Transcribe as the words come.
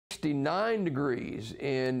69 degrees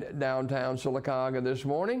in downtown Sylacauga this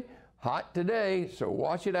morning. Hot today, so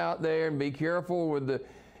watch it out there and be careful with the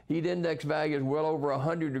heat index value is well over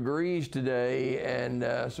 100 degrees today, and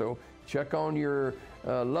so check on your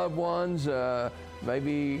loved ones.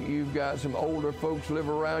 Maybe you've got some older folks live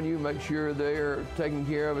around you. Make sure they're taken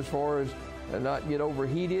care of as far as not get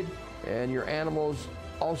overheated, and your animals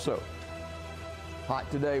also. Hot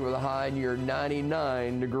today with a high near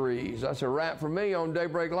 99 degrees. That's a wrap for me on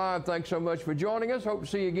Daybreak Live. Thanks so much for joining us. Hope to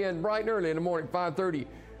see you again bright and early in the morning, 5:30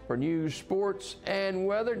 for news, sports, and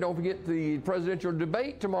weather. Don't forget the presidential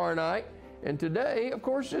debate tomorrow night. And today, of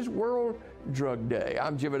course, is World Drug Day.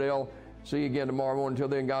 I'm Jim Adele. See you again tomorrow morning. Until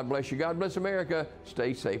then, God bless you. God bless America.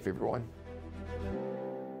 Stay safe, everyone.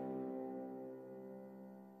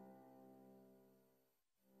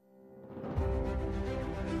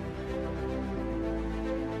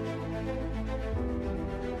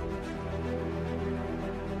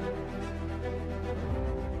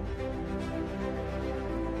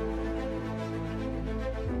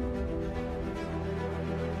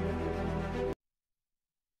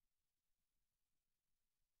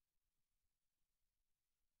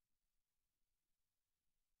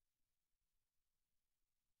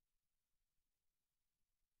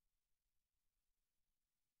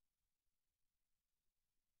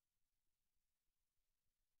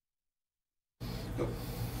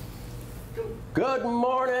 Good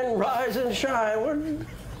morning, rise and shine.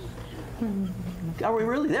 Are we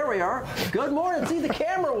really? There we are. Good morning. See, the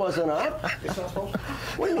camera wasn't up. It's not supposed to.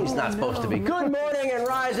 What do you mean it's not supposed to be? Good morning and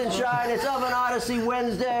rise and shine. It's Of an Odyssey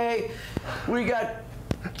Wednesday. We got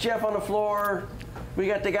Jeff on the floor. We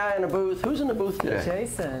got the guy in the booth. Who's in the booth today?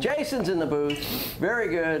 Jason. Jason's in the booth. Very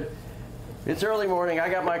good. It's early morning. I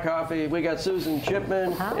got my coffee. We got Susan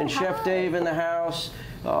Chipman and Chef Dave in the house.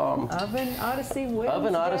 Of an Odyssey Wednesday. Of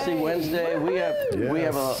an Odyssey Wednesday. We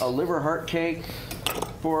have a liver heart cake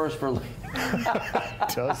for us for.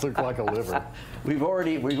 It does look like a liver. We're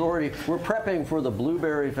prepping for the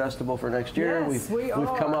Blueberry Festival for next year. Yes, we've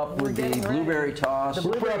come up with the Blueberry Toss.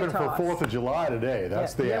 We're prepping for 4th of July today.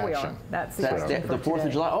 That's the action. We are. That's the the 4th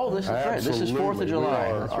of July. Oh, this is right. This is 4th of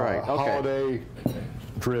July. That's right. Okay. Holiday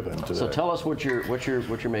driven today. So tell us what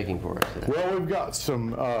you're making for us today. Well, we've got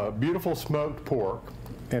some beautiful smoked pork,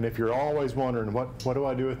 and if you're always wondering what do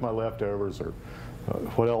I do with my leftovers, or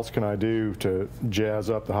what else can I do to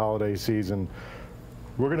jazz up the holiday season,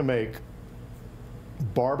 we're going to make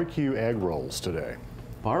barbecue egg rolls today.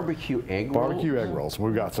 Barbecue egg rolls? Barbecue egg rolls.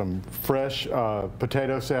 We've got some fresh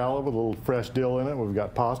potato salad with a little fresh dill in it. We've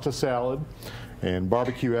got pasta salad and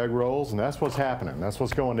barbecue egg rolls, and that's what's happening. That's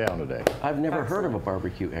what's going down today. I've never heard of a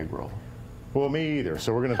barbecue egg roll. Well, me either.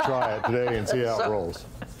 So we're going to try it today and see how it rolls.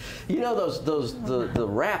 You know the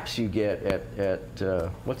wraps you get at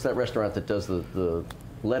what's that restaurant that does the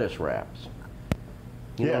lettuce wraps?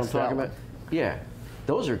 You know what I'm talking about? Yeah,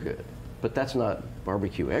 those are good, but that's not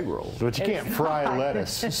barbecue egg rolls. But you can't fry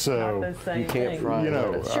lettuce, so you can't fry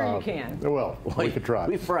lettuce. Sure you can. Well, we could try.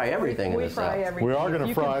 We fry everything in the South. Everything. We are going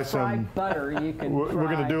to fry some butter. You can. We're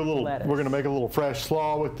going to do a little. Lettuce. We're going to make a little fresh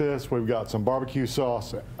slaw with this. We've got some barbecue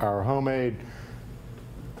sauce, our homemade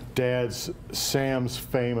Dad's Byron's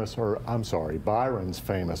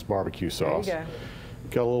famous barbecue sauce. There you go.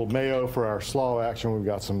 Got a little mayo for our slaw action. We've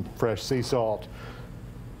got some fresh sea salt,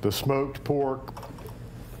 the smoked pork.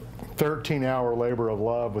 13-hour labor of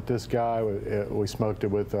love with this guy. We smoked it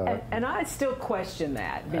with and I still question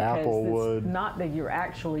that, because applewood. It's not that you're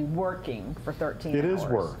actually working for 13 hours. It is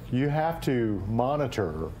work. You have to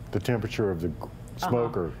monitor the temperature of the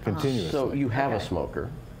smoker continuously. So you have a smoker.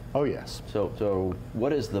 Oh yes. So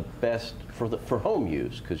what is the best for home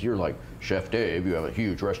use? Because you're like Chef Dave. You have a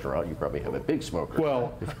huge restaurant. You probably have a big smoker.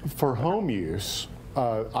 Well, for home use,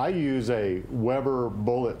 I use a Weber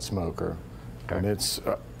bullet smoker, and it's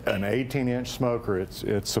an 18-inch smoker.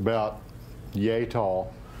 It's about yay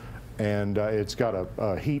tall, and it's got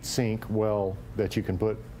a heat sink well that you can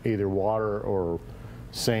put either water or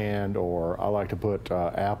sand, or I like to put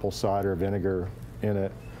apple cider vinegar in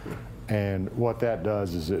it. And what that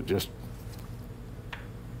does is it just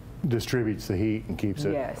distributes the heat and keeps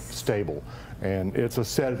it stable. And it's a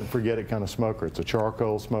set it and forget it kind of smoker. It's a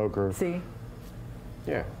charcoal smoker. See?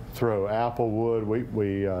 Yeah. Throw apple wood.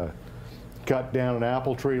 We cut down an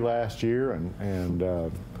apple tree last year, and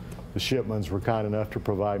the Shipmans were kind enough to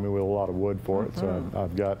provide me with a lot of wood for it. So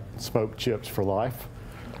I've got smoked chips for life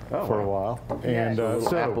for a while. And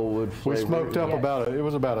so apple wood we smoked up it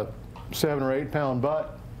was about a 7 or 8 pound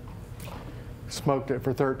butt. Smoked it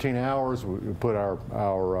for 13 hours. We put our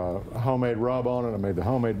homemade rub on it. I made the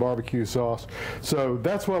homemade barbecue sauce. So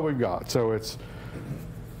that's what we've got. So it's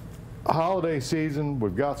holiday season,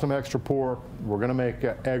 we've got some extra pork. We're going to make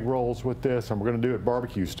egg rolls with this, and we're going to do it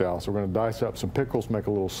barbecue style. So we're going to dice up some pickles, make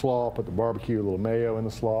a little slaw, put the barbecue, a little mayo in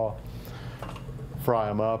the slaw, fry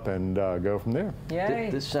them up, and go from there. Yay.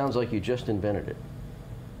 This sounds like you just invented it.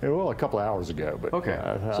 Well, a couple hours ago, but Okay,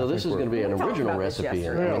 so this is going to be an We talked original about this recipe.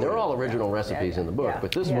 yesterday. I mean, they're all original recipes in the book, Yeah.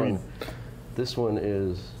 but this one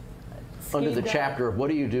is under the Schemed up. chapter of what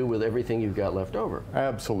do you do with everything you've got left over.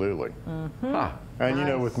 absolutely. Ah, And you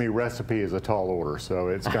know, Nice. with me, recipe is a tall order, so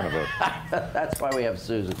it's kind of a that's why we have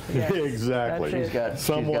Susan. Yes, exactly. that's She's got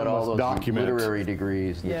Someone all must those document. literary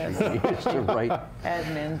degrees that Yes. she used to write.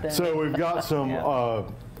 Admin thing. So we've got some Yeah.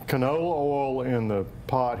 canola oil in the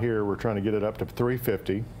pot here. We're trying to get it up to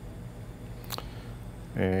 350.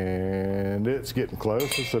 And it's getting close.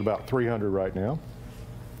 It's at about 300 right now.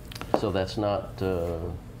 So that's not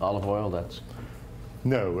olive oil. That's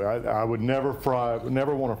No, I would never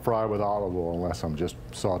want to fry with olive oil unless I'm just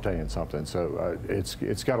sauteing something. So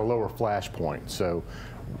it's got a lower flash point. So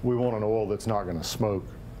we want an oil that's not going to smoke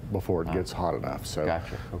before it gets hot enough. So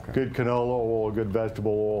Gotcha, okay. good canola oil, good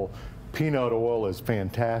vegetable oil. Peanut oil is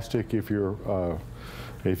fantastic if you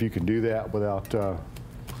can do that without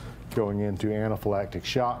going into anaphylactic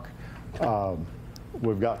shock.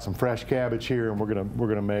 We've got some fresh cabbage here, and we're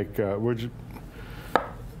gonna make we're just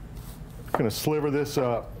gonna sliver this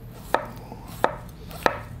up.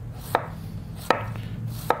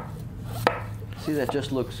 see, that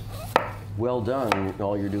just looks well done.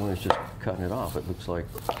 All you're doing is just cutting it off. It looks like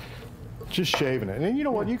Just shaving it. And you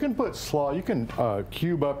know what? You can put slaw, you can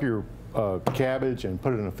cube up your cabbage and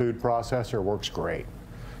put it in a food processor. It works great.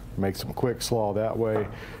 Make some quick slaw that way.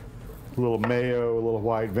 A little mayo, a little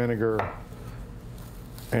white vinegar,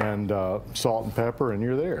 and salt and pepper, and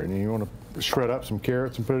you're there. And you want to shred up some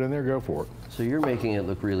carrots and put it in there, go for it. so. You're making it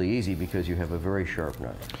look really easy because you have a very sharp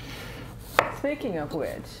knife. Speaking of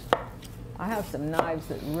which, I have some knives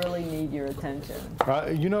that really need your attention.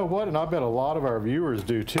 You know what? And I bet a lot of our viewers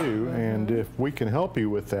do too. And if we can help you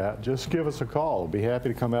with that, just give us a call. We'll be happy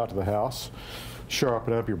to come out to the house,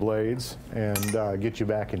 sharpen up your blades, and get you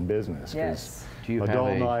back in business. 'Cause Yes. Do you a have dull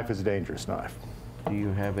a knife is a dangerous knife. Do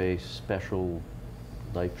you have a special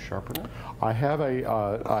knife sharpener? I have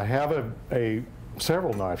a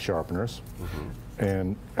several knife sharpeners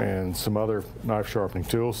and some other knife sharpening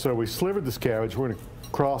tools. So we slivered this cabbage. We're going to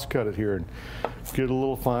cross cut it here and get it a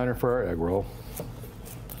little finer for our egg roll.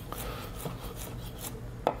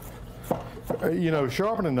 You know,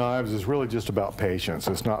 sharpening knives is really just about patience.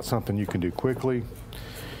 It's not something you can do quickly.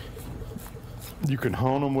 You can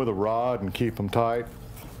hone them with a rod and keep them tight.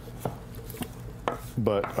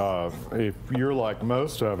 But if you're like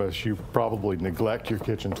most of us, you probably neglect your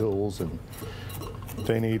kitchen tools, and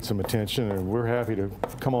they need some attention, and we're happy to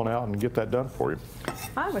come on out and get that done for you.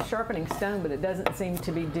 I have a sharpening stone, but it doesn't seem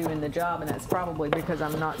to be doing the job, and that's probably because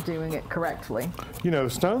I'm not doing it correctly. You know,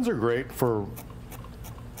 stones are great for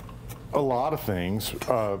a lot of things,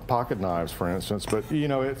 pocket knives, for instance, but you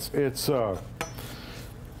know, it's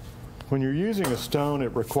when you're using a stone,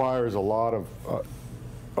 it requires a lot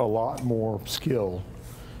more skill,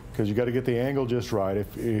 because you got to get the angle just right.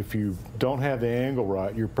 If you don't have the angle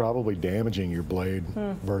right, you're probably damaging your blade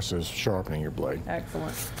versus sharpening your blade.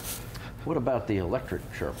 Excellent. What about the electric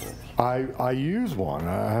sharpeners? I use one.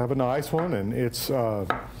 I have a nice one, and it's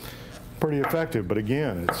pretty effective. But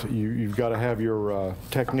again, you've got to have your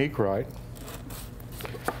technique right.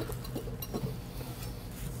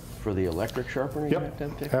 For the electric sharpener, you have to Yep,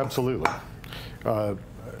 have technique? absolutely.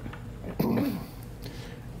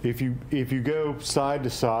 If you go side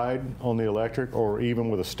to side on the electric, or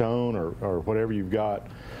even with a stone or whatever you've got,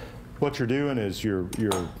 what you're doing is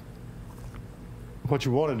what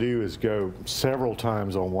you want to do is go several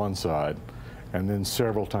times on one side, and then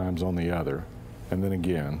several times on the other, and then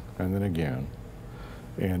again, and then again.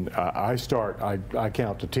 And I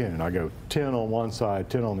count to 10, and I go 10 on one side,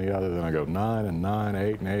 10 on the other, then I go 9 and 9,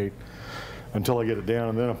 8 and 8, until I get it down,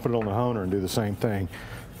 and then I put it on the honer and do the same thing.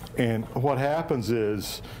 And what happens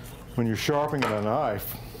is, when you're sharpening a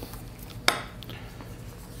knife,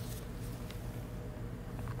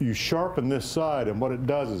 you sharpen this side, and what it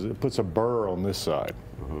does is it puts a burr on this side.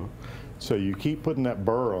 So you keep putting that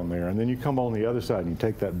burr on there, and then you come on the other side and you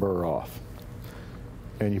take that burr off.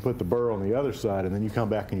 And you put the burr on the other side, and then you come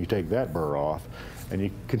back and you take that burr off, and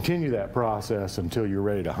you continue that process until you're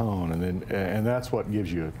ready to hone, and that's what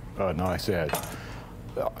gives you a nice edge.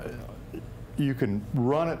 You can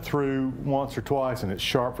run it through once or twice, and it's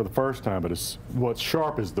sharp for the first time, but what's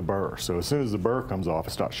sharp is the burr. So as soon as the burr comes off,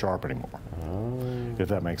 it's not sharp anymore, if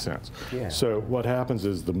that makes sense. Yeah. So what happens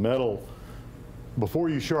is the metal, before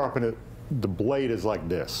you sharpen it, the blade is like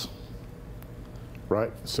this.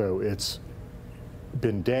 right? So it's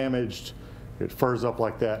been damaged, it furs up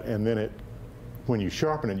like that, and then when you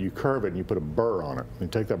sharpen it, you curve it and you put a burr on it. You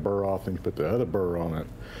take that burr off and you put the other burr on it,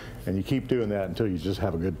 and you keep doing that until you just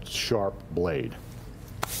have a good sharp blade.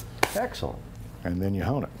 Excellent. And then you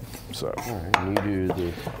hone it. So All right, and you do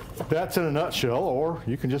the... that's in a nutshell, or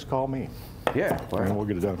you can just call me. Yeah, well, And we'll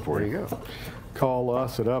get it done for there you. you go. Call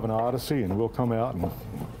us at Oven Odyssey, and we'll come out and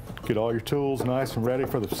get all your tools nice and ready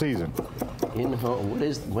for the season. In home,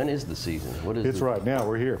 when is the season? What is It's right now.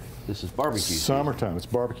 We're here. This is barbecue season. Summertime. It's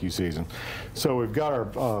barbecue season. So we've got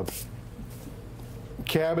our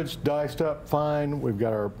cabbage diced up fine. We've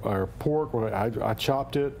got our pork. I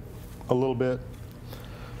chopped it a little bit.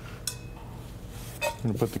 I'm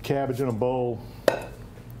going to put the cabbage in a bowl.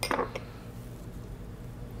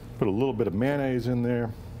 Put a little bit of mayonnaise in there.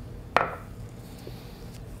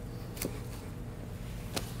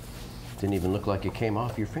 Didn't even look like it came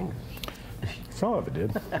off your fingers. Some of it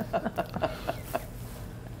did.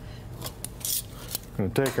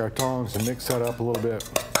 Going to take our tongs and mix that up a little bit.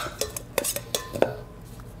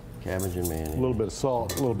 Cabbage and mayonnaise. A little bit of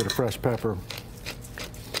salt, a little bit of fresh pepper.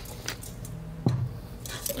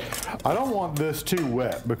 I don't want this too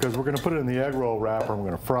wet because we're going to put it in the egg roll wrapper and we're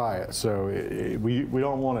going to fry it. So we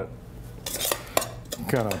don't want it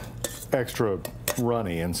kind of extra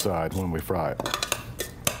runny inside when we fry it.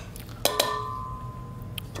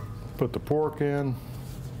 Put the pork in.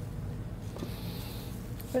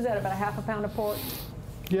 Was that about a half a pound of pork?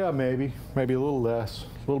 Yeah, maybe a little less.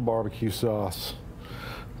 A little barbecue sauce,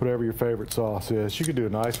 whatever your favorite sauce is. You could do a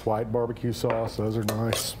nice white barbecue sauce. Those are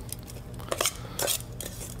nice.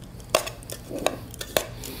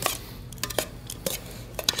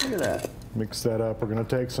 Look at that. Mix that up. We're going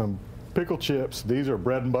to take some pickle chips. These are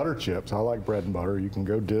bread and butter chips. I like bread and butter. You can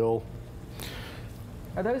go dill.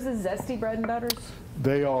 Are those the zesty bread and butters?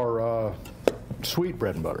 They are sweet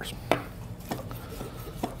bread and butters.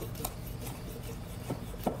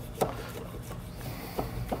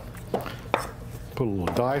 Put a little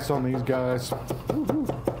dice on these guys.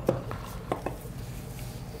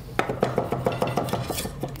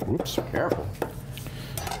 Whoops. Careful.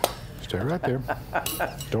 Stay right there.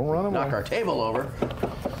 Don't run away. Knock our table over.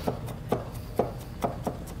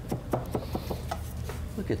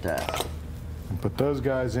 Look at that. And put those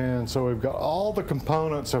guys in. So we've got all the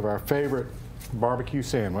components of our favorite barbecue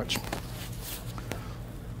sandwich.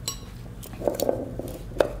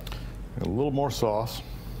 And a little more sauce.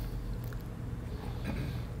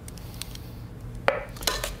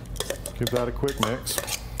 Give that a quick mix.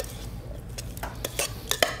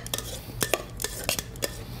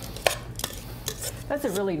 That's a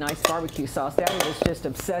really nice barbecue sauce. Daddy was just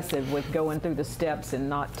obsessive with going through the steps and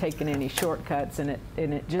not taking any shortcuts, and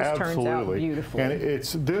it just turns out beautiful. And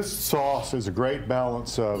this sauce is a great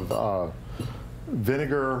balance of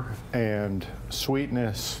vinegar and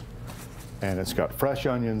sweetness, and it's got fresh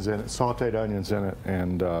onions in it, sauteed onions in it,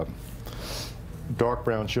 and dark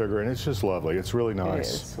brown sugar, and it's just lovely. It's really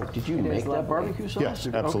nice. Did you make that barbecue sauce? Yes,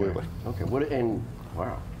 absolutely. Okay. What? And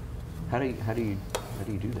wow. How do you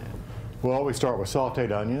do that? Well, we start with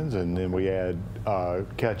sauteed onions, and then we add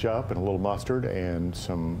ketchup and a little mustard and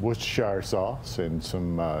some Worcestershire sauce and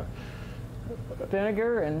some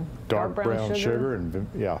Vinegar and dark brown sugar and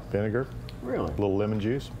vinegar. Really? A little lemon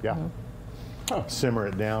juice. Yeah. Mm-hmm. Huh. Simmer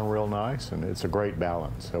it down real nice, and it's a great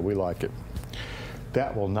balance. So we like it.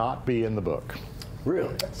 That will not be in the book.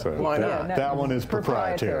 Really? So Why not? that one is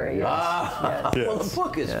proprietary. Yes. Ah, Yes. well, the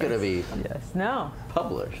book is going to be Yes. No.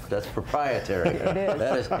 published. That's proprietary. It is.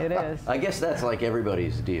 That is. It is. I guess that's like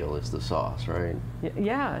everybody's deal. Is the sauce, right?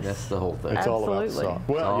 Yes. That's the whole thing. It's all about the Absolutely. sauce. It's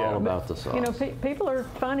Well, all yeah. about the sauce. You know, people are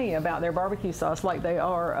funny about their barbecue sauce like they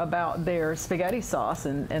are about their spaghetti sauce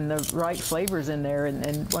and the right flavors in there.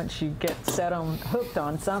 And once you get hooked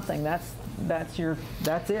on something, that's it. That's your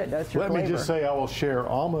Let flavor. me just say I will share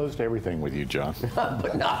almost everything with you, John,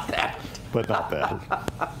 But not that. but not that.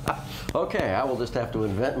 Okay, I will just have to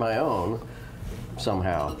invent my own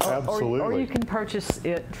somehow. Absolutely. Or you can purchase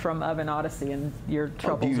it from Oven Odyssey and your Do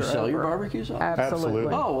troubles you are sell your over. barbecue sauce?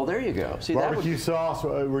 Absolutely. Oh, well, there you go. See, that Barbecue would, sauce,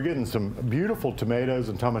 we're getting some beautiful tomatoes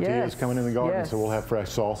and tomatillos Yes, coming in the garden, yes. so we'll have fresh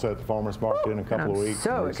salsa at the farmer's market in a And couple of I'm weeks.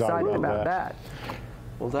 so We're excited about that.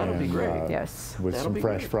 well, that'll be And, great. Yes. With That'll some be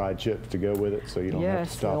fresh great. fried chips to go with it, so you don't have to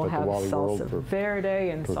Yes, stop we'll at the have Wally World salsa for verde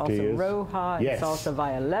and tortillas. salsa roja and Yes. salsa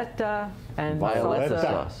violeta and Violeta salsa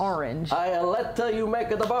sauce. orange. Violeta, you make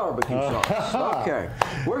the barbecue sauce. Okay,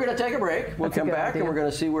 we're going to take a break. We'll That's a come good back and idea. we're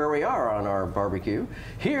going to see where we are on our barbecue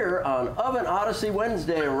here on Oven Odyssey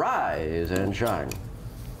Wednesday. Rise and shine.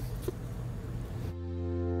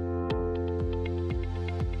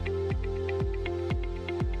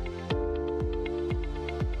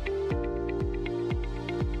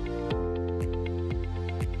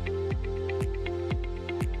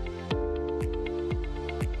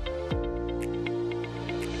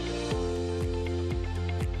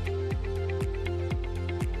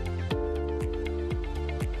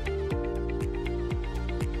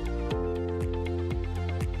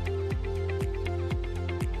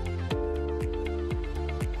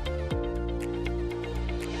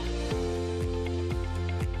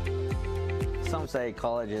 say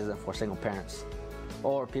college isn't for single parents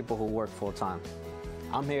or people who work full-time.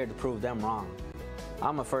 I'm here to prove them wrong.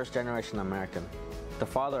 I'm a first-generation American, the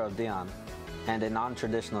father of Dion, and a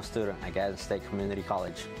non-traditional student at Gadsden State Community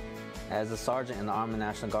College. As a sergeant in the Army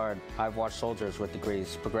National Guard, I've watched soldiers with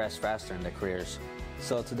degrees progress faster in their careers.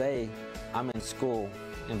 So today, I'm in school,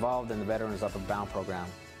 involved in the Veterans Upward Bound program,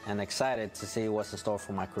 and excited to see what's in store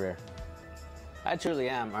for my career. I truly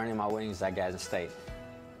am earning my wings at Gadsden State.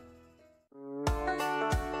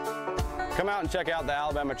 Come out and check out the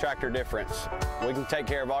Alabama Tractor difference. We can take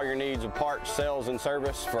care of all your needs of parts, sales, and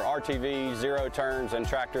service for RTVs, zero turns, and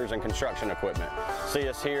tractors and construction equipment. See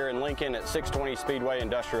us here in Lincoln at 620 Speedway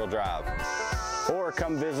Industrial Drive. Or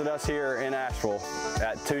come visit us here in Asheville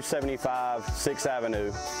at 275 6th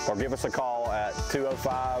Avenue, or give us a call at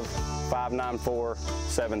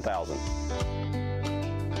 205-594-7000.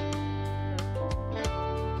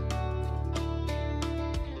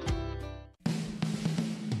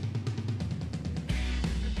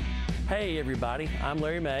 Hey everybody, I'm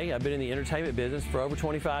Larry May. I've been in the entertainment business for over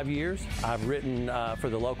 25 years. I've written for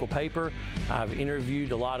the local paper. I've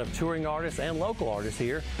interviewed a lot of touring artists and local artists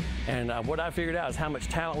here. And what I figured out is how much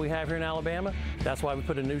talent we have here in Alabama. That's why we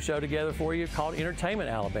put a new show together for you called Entertainment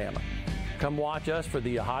Alabama. Come watch us for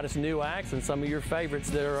the hottest new acts and some of your favorites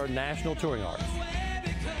that are national touring artists.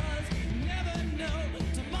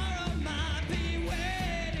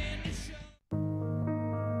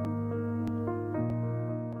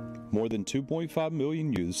 More than 2.5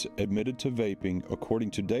 million youths admitted to vaping, according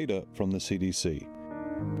to data from the CDC.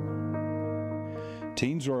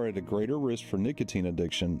 Teens are at a greater risk for nicotine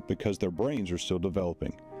addiction because their brains are still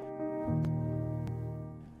developing.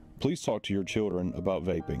 Please talk to your children about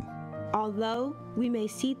vaping. Although we may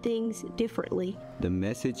see things differently, the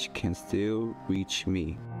message can still reach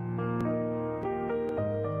me.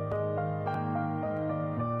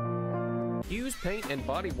 Hughes Paint and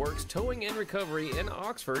Body Works Towing and Recovery in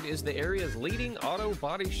Oxford is the area's leading auto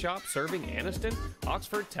body shop, serving Anniston,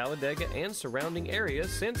 Oxford, Talladega, and surrounding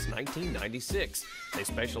areas since 1996. They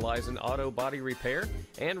specialize in auto body repair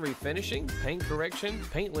and refinishing, paint correction,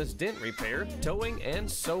 paintless dent repair, towing,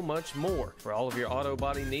 and so much more. For all of your auto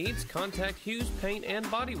body needs, contact Hughes Paint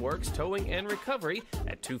and Body Works Towing and Recovery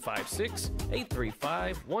at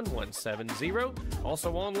 256-835-1170.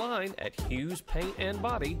 Also online at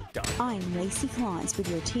hughespaintandbody.com. I'm Lacey Klontz with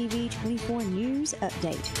your TV 24 News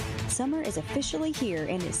Update. Summer is officially here,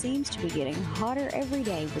 and it seems to be getting hotter every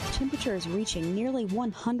day, with temperatures reaching nearly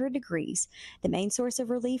 100 degrees. The main source of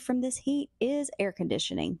relief from this heat is air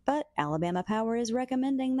conditioning, but Alabama Power is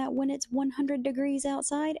recommending that when it's 100 degrees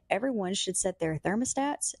outside, everyone should set their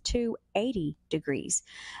thermostats to 80 degrees.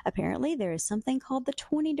 Apparently, there is something called the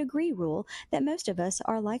 20-degree rule that most of us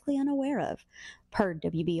are likely unaware of. Per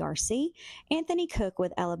WBRC, Anthony Cook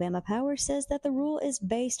with Alabama Power says that the rule is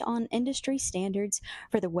based on industry standards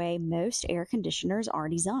for the way most air conditioners are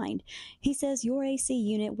designed. He says your AC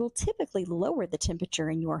unit will typically lower the temperature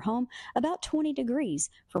in your home about 20 degrees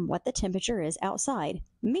from what the temperature is outside,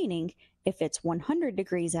 meaning if it's 100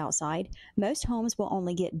 degrees outside, most homes will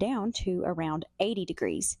only get down to around 80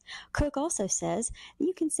 degrees. Cook also says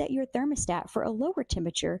you can set your thermostat for a lower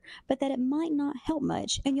temperature, but that it might not help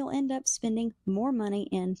much and you'll end up spending more money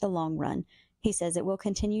in the long run. He says it will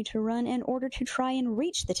continue to run in order to try and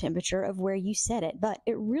reach the temperature of where you set it, but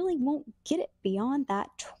it really won't get it beyond that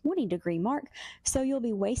 20-degree mark, so you'll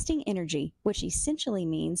be wasting energy, which essentially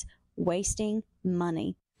means wasting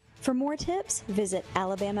money. For more tips, visit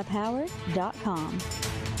alabamapower.com.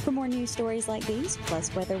 For more news stories like these,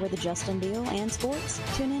 plus weather with a Justin Deal and sports,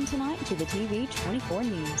 tune in tonight to the TV 24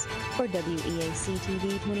 News. For WEAC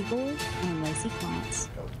TV 24, I'm Lacey Klontz.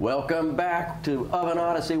 Welcome back to Oven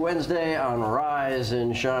Odyssey Wednesday on Rise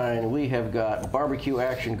and Shine. We have got barbecue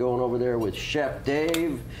action going over there with Chef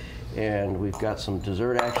Dave, and we've got some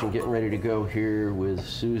dessert action getting ready to go here with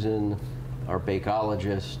Susan, our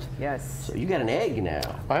bakeologist. Yes. So you got an egg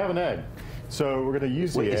now. I have an egg. So we're going to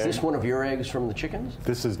use the egg. Is this one of your eggs from the chickens?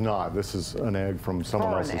 This is not. This is an egg from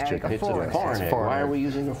someone else's chicken. It's a foreign egg. Why are we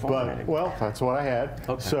using a foreign egg? Well, that's what I had.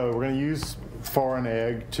 Okay. So we're going to use foreign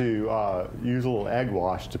egg to use a little egg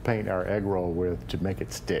wash to paint our egg roll with to make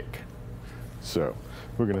it stick. So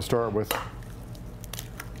we're going to start with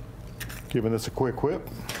giving this a quick whip.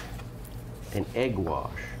 An egg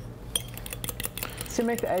wash. To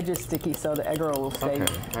make the edges sticky so the egg roll will stay.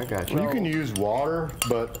 Okay, I got you. Well, you can use water,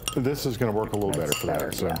 but this is going to work a little better for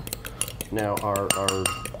that. So. Yeah. Now, are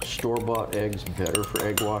store-bought eggs better for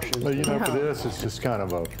egg washes? Well, you know, for this, it's just kind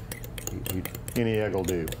of a, any egg will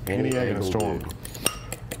do. Any egg in a storm.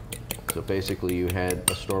 So basically you had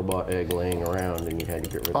a store-bought egg laying around and you had to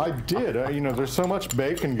get rid of it. I did. You know, there's so much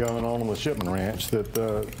bacon going on the Shipman Ranch that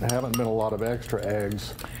there haven't been a lot of extra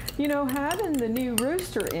eggs. You know, having the new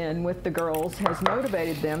rooster in with the girls has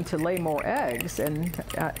motivated them to lay more eggs, and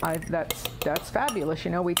that's fabulous.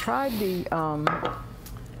 You know, we tried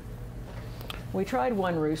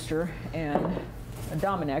one rooster and a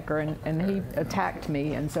Dominecker, and he attacked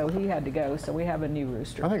me, and so he had to go. So we have a new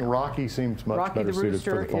rooster. I think Rocky seems much better suited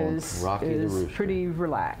for the farm. Rocky the rooster is pretty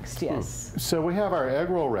relaxed. Yes. So we have our egg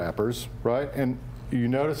roll wrappers, right? And you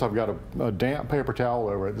notice I've got a damp paper towel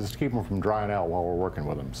over it just to keep them from drying out while we're working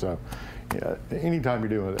with them. So yeah, anytime you're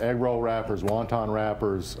doing egg roll wrappers, wonton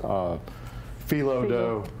wrappers, phyllo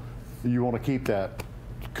dough, you want to keep that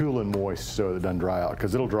cool and moist so it doesn't dry out,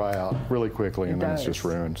 because it'll dry out really quickly and then it's just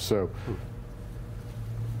ruined. So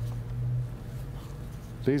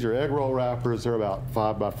these are egg roll wrappers. They're about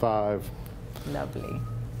 5 by 5. Lovely.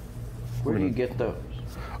 Where do you get those?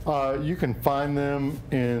 You can find them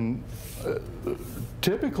in,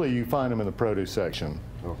 typically you find them in the produce section.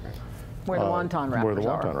 Okay. Where the wonton wrappers are. Where the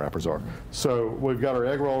wonton wrappers are. So we've got our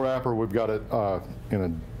egg roll wrapper. We've got it in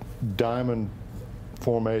a diamond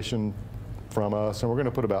formation from us, and we're going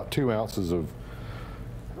to put about 2 ounces of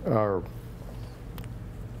our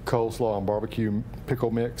coleslaw and barbecue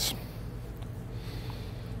pickle mix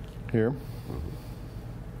here.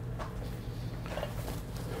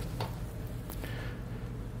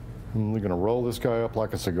 And we're going to roll this guy up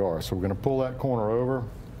like a cigar. So we're going to pull that corner over,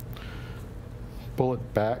 pull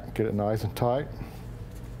it back, get it nice and tight.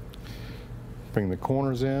 Bring the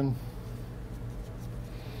corners in.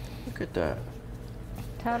 Look at that.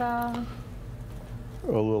 Ta-da. A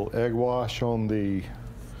little egg wash on the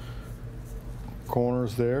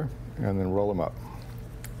corners there, and then roll them up.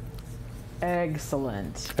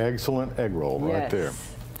 Excellent. Excellent egg roll right there.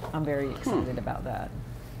 I'm very excited about that.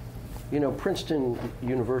 You know, Princeton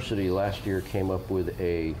University last year came up with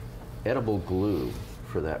a edible glue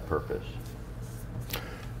for that purpose.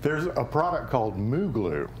 There's a product called Moo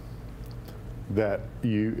Glue that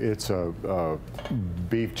it's a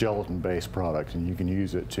beef gelatin based product, and you can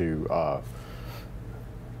use it to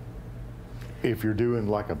if you're doing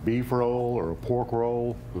like a beef roll or a pork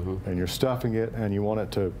roll and you're stuffing it and you want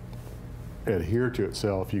it to adhere to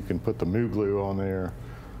itself, you can put the Moo Glue on there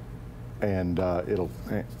and it'll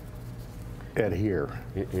adhere.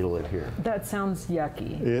 It'll adhere. That sounds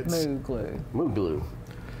yucky. It's Moo Glue. Moo Glue.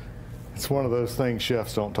 It's one of those things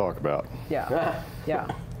chefs don't talk about. Yeah. Yeah.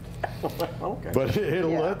 Okay. But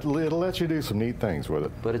it'll let you do some neat things with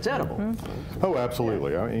it. But it's edible. Oh,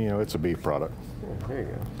 absolutely. I mean, you know, it's a beef product. Yeah, there you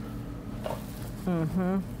go.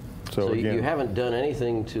 So again, you haven't done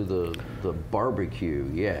anything to the barbecue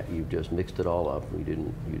yet. You've just mixed it all up. You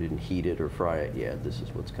didn't heat it or fry it yet. This is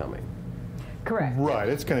what's coming. Correct. Right.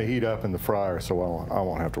 It's going to heat up in the fryer, so I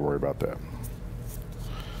won't have to worry about that.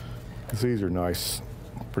 'Cause these are nice,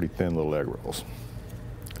 pretty thin little egg rolls.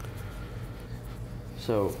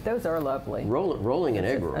 So those are lovely. Rolling an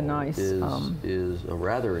egg roll is a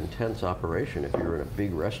rather intense operation. If you're in a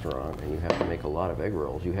big restaurant and you have to make a lot of egg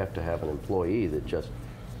rolls, you have to have an employee that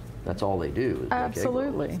that's all they do. Is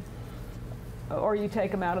Absolutely. Make egg rolls. Or you take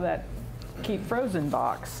them out of that keep frozen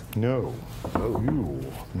box. No.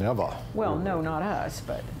 You never. Well, no, not us,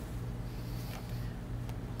 but.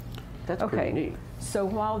 That's pretty neat. So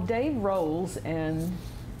while Dave rolls and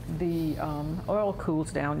the oil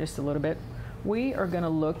cools down just a little bit, we are going to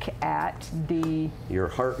look at your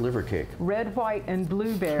heart liver cake. Red, white, and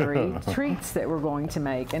blueberry treats that we're going to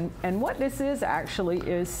make. And what this is actually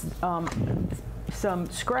is some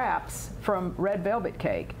scraps from red velvet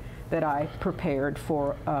cake that I prepared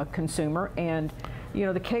for a consumer. And you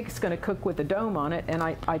know, the cake's going to cook with a dome on it, and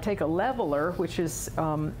I take a leveler, which is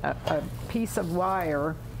a piece of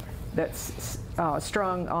wire that's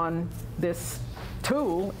strung on this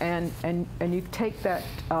tool, and you take that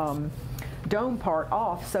dome part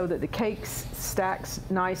off so that the cake stacks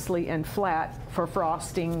nicely and flat for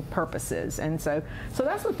frosting purposes. And so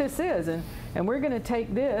that's what this is. And we're going to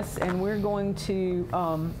take this and we're going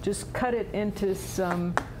to just cut it into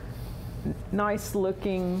some nice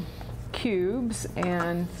looking cubes,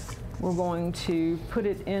 and we're going to put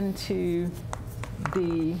it into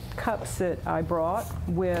the cups that I brought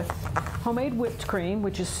with homemade whipped cream,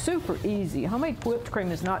 which is super easy. Homemade whipped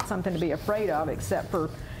cream is not something to be afraid of, except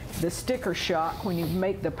for the sticker shock when you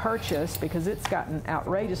make the purchase, because it's gotten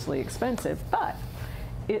outrageously expensive. But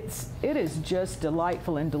it is just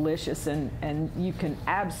delightful and delicious, and you can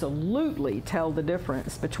absolutely tell the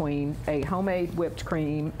difference between a homemade whipped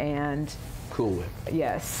cream and Cool Whip.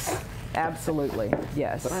 Yes. Absolutely,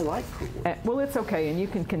 yes. But I like Cool Whip. Well, it's okay, and you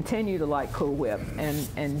can continue to like Cool Whip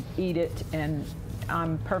and eat it, and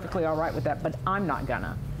I'm perfectly all right with that, but I'm not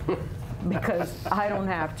gonna. Because I don't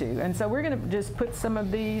have to. And so we're gonna just put some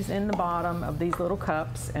of these in the bottom of these little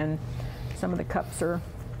cups, and some of the cups are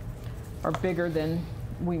bigger than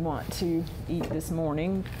we want to eat this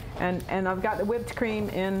morning. And I've got the whipped cream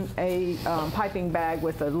in a piping bag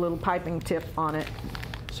with a little piping tip on it.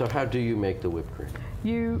 So how do you make the whipped cream?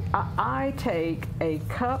 I take a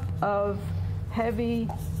cup of heavy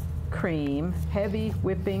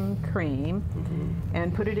whipping cream,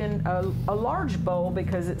 and put it in a large bowl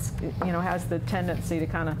because it's, has the tendency to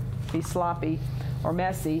kind of be sloppy or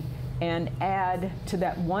messy, and add to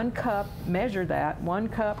that 1 cup, measure that, 1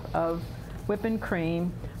 cup of whipping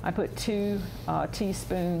cream. I put 2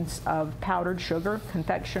 teaspoons of powdered sugar,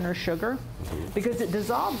 confectioner sugar, because it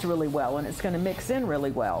dissolves really well and it's going to mix in really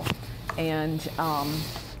well. And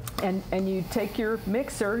you take your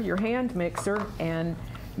mixer, your hand mixer, and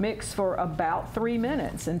mix for about 3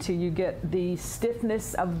 minutes until you get the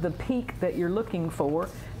stiffness of the peak that you're looking for.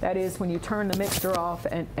 That is when you turn the mixer off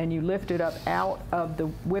and you lift it up out of the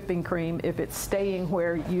whipping cream if it's staying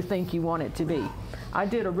where you think you want it to be. I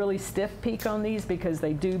did a really stiff peak on these because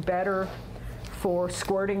they do better for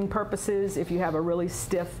squirting purposes if you have a really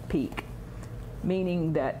stiff peak,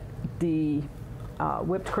 meaning that the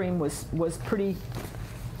whipped cream was pretty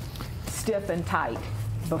stiff and tight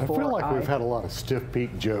before. I feel like we've had a lot of stiff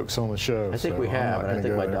peak jokes on the show. I think we have, and I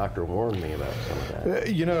think my doctor warned me about some of that.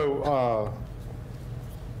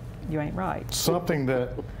 You ain't right. Something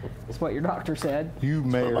that That's what your doctor said. You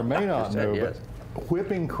may or may not know, yes. but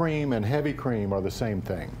whipping cream and heavy cream are the same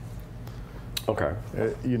thing. Okay.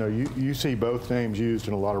 You see both names used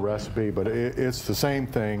in a lot of recipe, but it's the same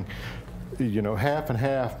thing. Half and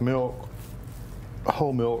half milk,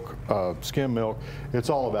 whole milk, skim milk. It's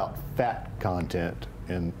all about fat content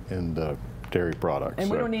in the dairy products. And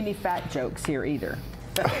we don't need any fat jokes here either.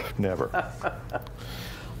 Never.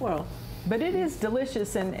 Well, but it is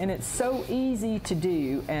delicious, and it's so easy to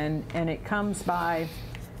do, and it comes by,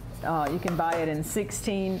 you can buy it in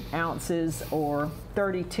 16 ounces or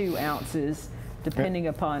 32 ounces, depending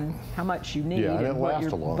upon how much you need and what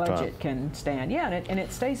your budget can stand. Yeah, and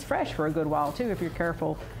it stays fresh for a good while too if you're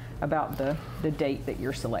careful about the date that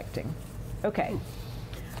you're selecting. Okay,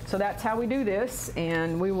 so that's how we do this,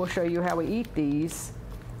 and we will show you how we eat these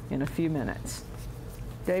in a few minutes.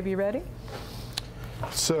 Dave, you ready?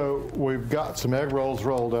 So we've got some egg rolls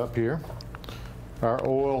rolled up here. Our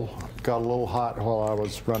oil got a little hot while I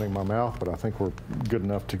was running my mouth, but I think we're good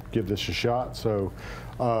enough to give this a shot. So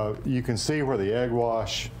you can see where the egg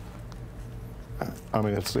wash, I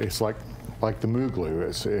mean, it's like the moo glue.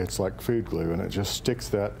 It's like food glue, and it just sticks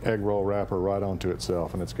that egg roll wrapper right onto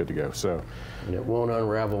itself, and it's good to go. So, and it won't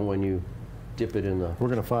unravel when you dip it in the... We're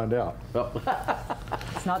going to find out. Oh.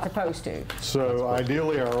 It's not supposed to. So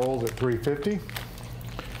ideally our oil's at 350.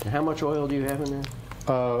 And how much oil do you have in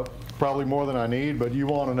there? Probably more than I need, but you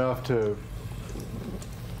want enough to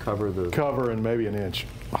cover and maybe an inch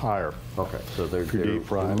higher. Okay, so they're deep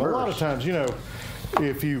frying. A lot of times,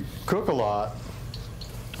 if you cook a lot,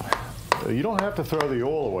 you don't have to throw the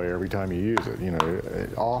oil away every time you use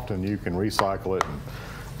it. Often you can recycle it and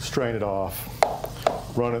strain it off,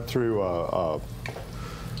 run it through a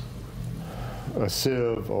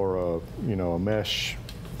sieve or a mesh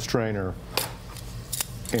strainer,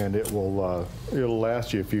 and it'll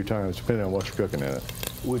last you a few times depending on what you're cooking in it.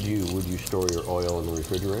 Would you store your oil in the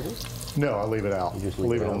refrigerator? No, I leave it out. You just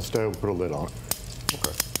leave it on the stove, put a lid on it.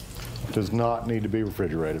 Okay. Does not need to be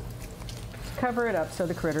refrigerated. Cover it up so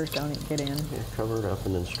the critters don't get in. Yeah, cover it up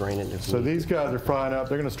and then strain it. So these guys are frying up.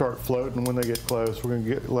 They're going to start floating when they get close. We're going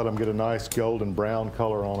to let them get a nice golden brown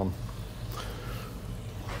color on them.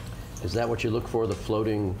 Is that what you look for, the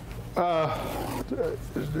floating?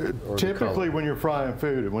 Typically when you're frying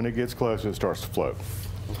food, when it gets close, it starts to float.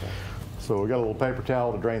 Okay. So we got a little paper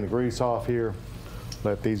towel to drain the grease off here.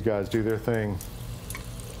 Let these guys do their thing.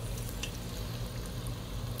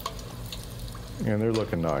 And they're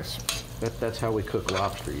looking nice. That's how we cook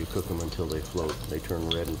lobster. You cook them until they float. They turn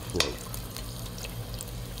red and float.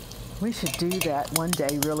 We should do that one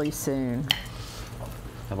day really soon.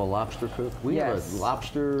 Have a lobster cook? We have a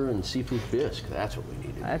lobster and seafood bisque. That's what we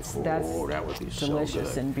need to do. That's that would be delicious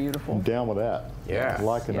so good. and beautiful. I'm down with that. Yeah. I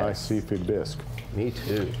like a nice seafood bisque. Me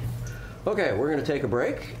too. Okay, we're going to take a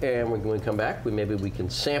break, and when we come back, maybe we can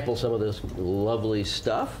sample some of this lovely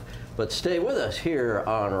stuff. But stay with us here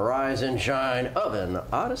on Rise and Shine Oven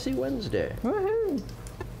Odyssey Wednesday. Woohoo!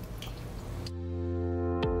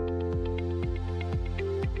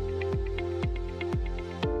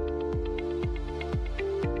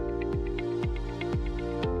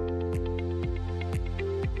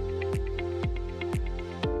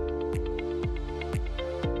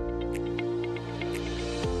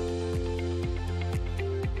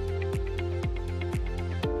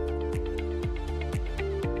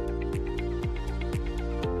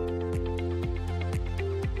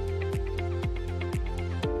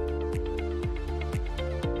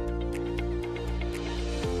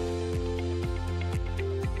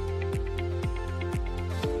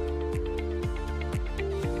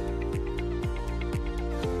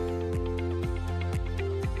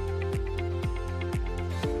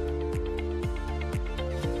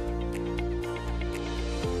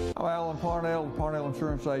 Parnell, the Parnell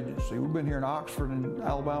Insurance Agency. We've been here in Oxford and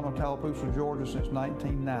Alabama, Tallapoosa, Georgia since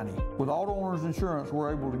 1990. With Auto Owners Insurance,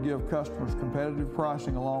 we're able to give customers competitive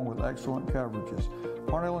pricing along with excellent coverages.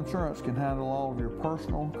 Parnell Insurance can handle all of your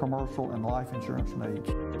personal, commercial, and life insurance needs.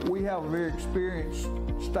 We have a very experienced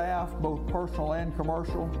staff, both personal and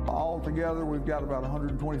commercial. All together, we've got about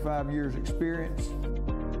 125 years experience.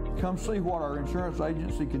 Come see what our insurance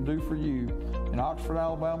agency can do for you in Oxford,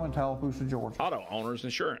 Alabama, and Tallapoosa, Georgia. Auto Owners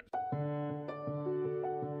Insurance.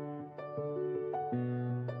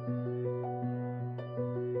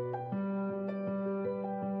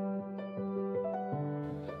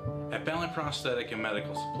 At Bentley Prosthetic and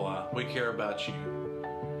Medical Supply, we care about you.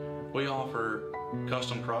 We offer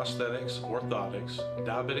custom prosthetics, orthotics,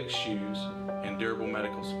 diabetic shoes, and durable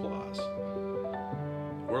medical supplies.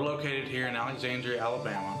 We're located here in Alexandria,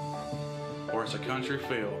 Alabama, where it's a country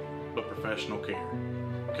feel but professional care.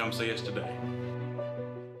 Come see us today.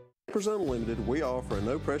 Campers Unlimited, we offer a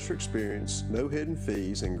no-pressure experience, no hidden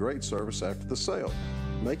fees, and great service after the sale,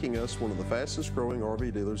 making us one of the fastest growing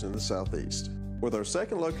RV dealers in the Southeast. With our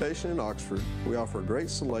second location in Oxford, we offer a great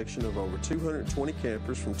selection of over 220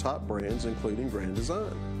 campers from top brands including Grand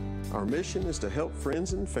Design. Our mission is to help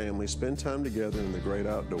friends and family spend time together in the great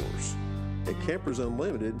outdoors. At Campers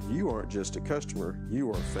Unlimited, you aren't just a customer, you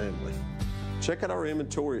are family. Check out our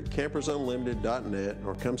inventory at campersunlimited.net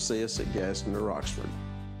or come see us at Gaston or Oxford.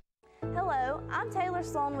 Hello, I'm Taylor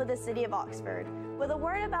Sloan with the City of Oxford, with a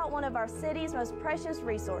word about one of our city's most precious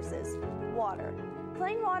resources, water.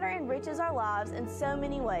 Clean water enriches our lives in so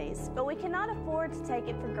many ways, but we cannot afford to take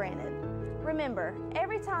it for granted. Remember,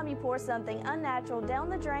 every time you pour something unnatural down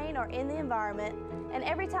the drain or in the environment, and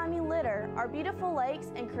every time you litter, our beautiful lakes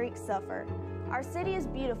and creeks suffer. Our city is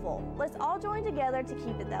beautiful. Let's all join together to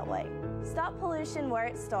keep it that way. Stop pollution where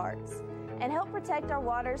it starts, and help protect our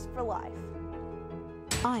waters for life.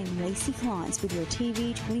 I'm Lacey Klontz with your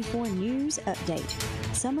TV 24 News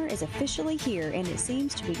Update. Summer is officially here and it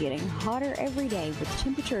seems to be getting hotter every day with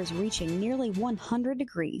temperatures reaching nearly 100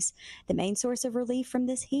 degrees. The main source of relief from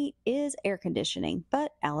this heat is air conditioning,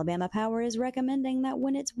 but Alabama Power is recommending that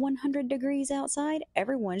when it's 100 degrees outside,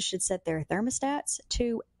 everyone should set their thermostats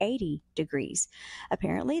to 80 degrees.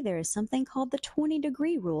 Apparently, there is something called the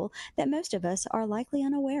 20-degree rule that most of us are likely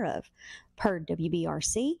unaware of. Per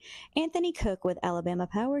WBRC, Anthony Cook with Alabama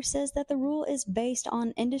Power says that the rule is based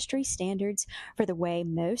on industry standards for the way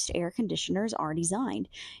most air conditioners are designed.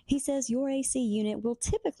 He says your AC unit will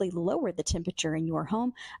typically lower the temperature in your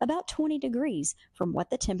home about 20 degrees from what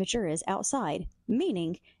the temperature is outside,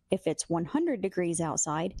 meaning if it's 100 degrees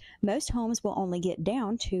outside, most homes will only get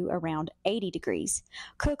down to around 80 degrees.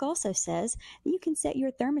 Cook also says that you can set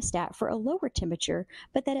your thermostat for a lower temperature,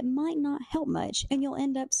 but that it might not help much and you'll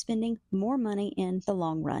end up spending more money in the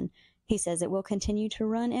long run. He says it will continue to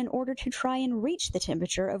run in order to try and reach the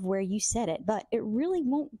temperature of where you set it, but it really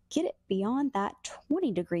won't get it beyond that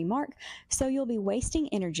 20-degree mark, so you'll be wasting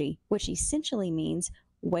energy, which essentially means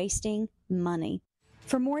wasting money.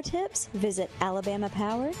 For more tips, visit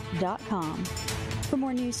alabamapower.com. For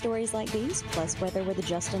more news stories like these, plus weather with a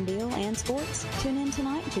Justin Deal and sports, tune in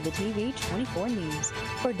tonight to the TV 24 News.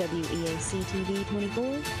 For WEAC TV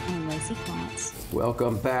 24, I'm Lacey Klontz.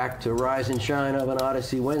 Welcome back to Rise and Shine of an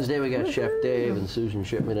Odyssey Wednesday. We got Chef Dave and Susan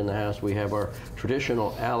Shipman in the house. We have our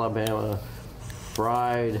traditional Alabama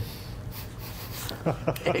fried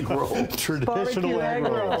egg roll. Traditional egg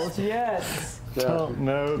rolls. Yes. Don't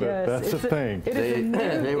know that that's a thing.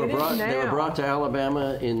 They were brought to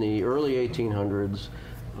Alabama in the early 1800s.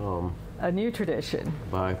 A new tradition.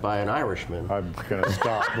 By an Irishman. I'm going to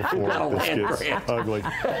stop before this gets ugly.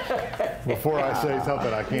 Before I say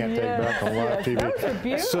something I can't take back on live TV. Those are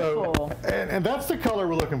beautiful. So, and that's the color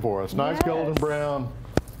we're looking for. It's nice golden brown.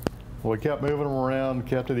 We kept moving them around,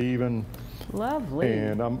 kept it even. Lovely.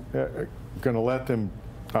 And I'm going to let them,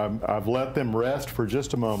 I've let them rest for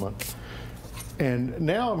just a moment. And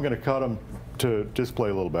now I'm going to cut them to display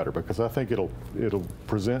a little better because I think it'll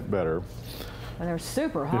present better. And they're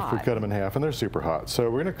super hot. If we cut them in half, and they're super hot. So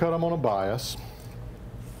we're going to cut them on a bias.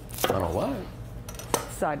 On a what?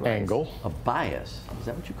 Sideways. Angle. A bias. Is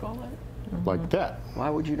that what you call that? Mm-hmm. Like that. Why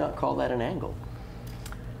would you not call that an angle?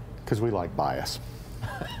 Because we like bias.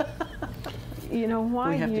 You know,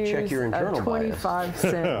 why we have use to check your internal a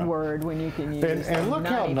 25-cent word when you can use and look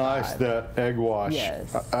 95. how nice that egg wash.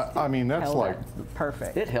 Yes. I mean, that's held like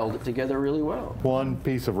perfect. It held it together really well. One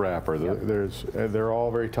piece of wrapper. Yep. They're all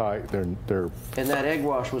very tight. They're. And that egg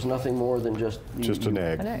wash was nothing more than just an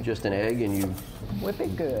egg. Just an egg, and you whip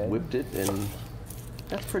it good. Whipped it, and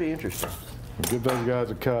that's pretty interesting. Give those guys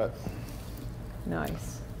a cut.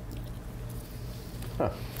 Nice. Huh.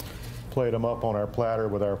 plate them up on our platter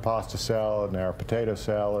with our pasta salad and our potato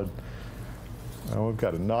salad. And we've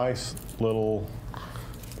got a nice little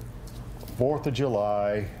 4th of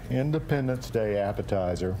July Independence Day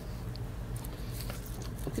appetizer.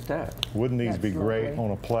 Look at that. Wouldn't these That's be great lovely.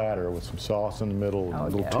 on a platter with some sauce in the middle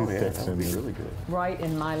and little toothpicks that would in be there? really good. Right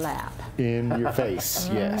in my lap. In your face,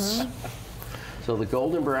 yes. So the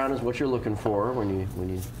golden brown is what you're looking for when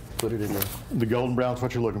you put it in there. The golden brown is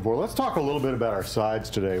what you're looking for. Let's talk a little bit about our sides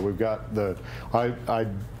today. We've got the, I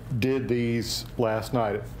did these last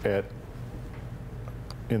night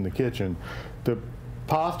in the kitchen. The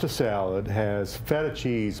pasta salad has feta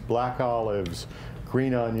cheese, black olives,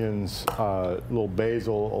 green onions, a little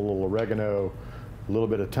basil, a little oregano, a little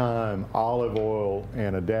bit of thyme, olive oil,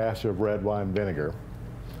 and a dash of red wine vinegar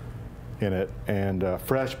in it. And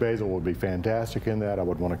fresh basil would be fantastic in that. I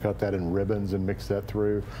would want to cut that in ribbons and mix that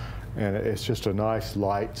through. And it's just a nice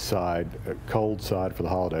light side, cold side for the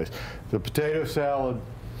holidays. The potato salad,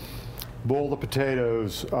 boil the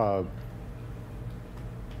potatoes.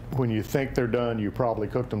 When you think they're done, you probably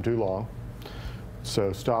cooked them too long.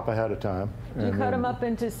 So stop ahead of time. You cut them up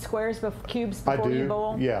into squares, cubes before you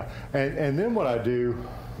boil? Yeah. And then what I do,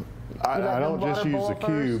 I don't just use the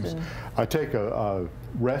cubes. I take a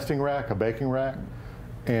resting rack, a baking rack,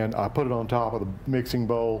 and I put it on top of the mixing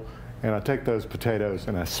bowl, and I take those potatoes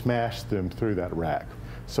and I smash them through that rack.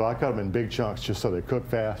 So I cut them in big chunks just so they cook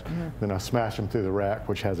fast. Then I smash them through the rack,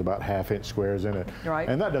 which has about 1/2-inch squares in it. Right.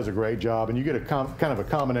 And that does a great job. And you get a kind of a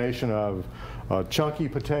combination of chunky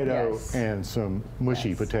potato and some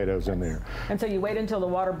mushy potatoes in there. And so you wait until the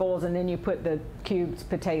water boils and then you put the cubed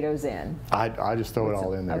potatoes in? I just throw it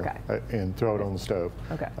all in there and throw it on the stove.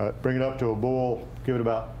 Okay. Bring it up to a boil, give it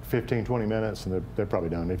about 15-20 minutes, and they're probably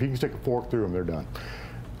done. If you can stick a fork through them, they're done.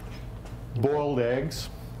 Boiled eggs.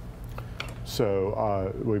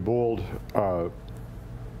 So we boiled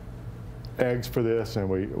eggs for this, and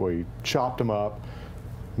we chopped them up.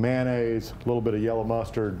 Mayonnaise, a little bit of yellow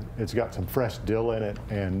mustard. It's got some fresh dill in it,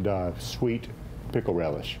 and sweet pickle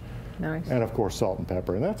relish. Nice. And of course salt and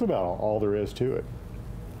pepper, and that's about all there is to it.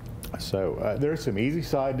 So there's some easy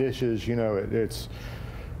side dishes. You know,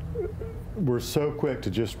 we're so quick to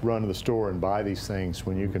just run to the store and buy these things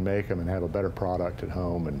when you can make them and have a better product at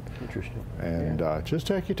home. And interesting. And just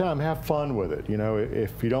take your time, have fun with it. You know,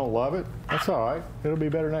 if you don't love it, that's all right. It'll be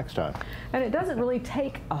better next time. And it doesn't really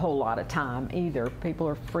take a whole lot of time either. People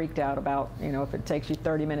are freaked out about, you know, if it takes you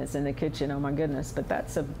 30 minutes in the kitchen, oh my goodness. But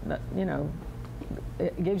that's you know,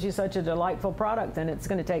 it gives you such a delightful product, and it's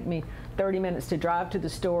going to take me 30 minutes to drive to the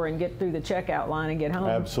store and get through the checkout line and get home.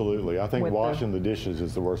 Absolutely. I think washing the dishes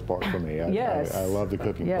is the worst part for me. Yes. I love the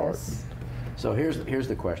cooking part. So here's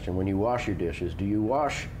the question. When you wash your dishes, do you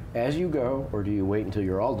wash as you go, or do you wait until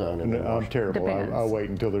you're all done? And I'm terrible. I wait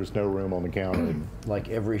until there's no room on the counter. Like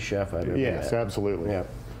every chef I've ever Yes, met. absolutely. Yeah.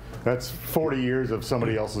 That's 40 years of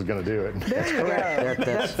somebody else is going to do it. There you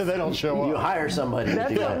go. They don't show up. You hire somebody That's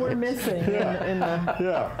to do what that. we're missing in the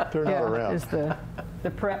yeah, they're not around. Is the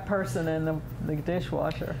prep person and the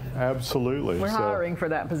dishwasher. Absolutely. We're hiring for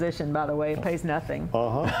that position, by the way. It pays nothing.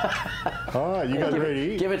 All right, you guys ready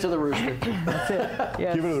to eat? Give it to the rooster. That's it.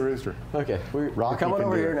 Yes. Give it to the rooster. Okay, we're coming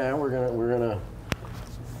over here now. We're gonna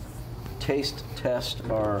taste test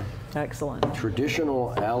our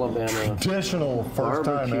traditional Alabama first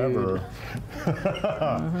time ever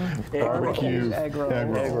barbecue egg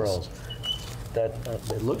rolls. That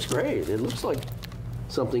it looks great. It looks like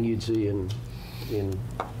something you'd see in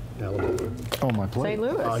Alabama. On my plate. St.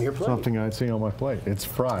 Louis. On your plate. Something I'd see on my plate. It's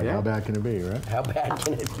fried. Yeah. How bad can it be, right? How bad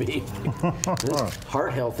can it be? This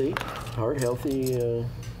heart healthy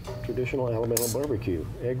traditional Alabama barbecue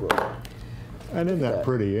egg roll. And isn't that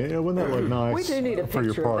pretty? Wouldn't that look nice? We do need a for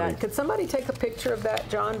your picture of party? that. Could somebody take a picture of that,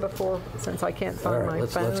 John, since I can't find my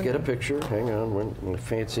phone? Let's get a picture. Hang on. My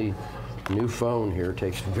fancy new phone here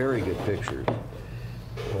takes very good pictures.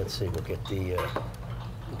 Let's see. We'll get the.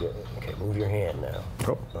 Okay, move your hand now.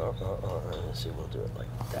 Let's see. We'll do it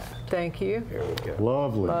like that. Thank you. Here we go.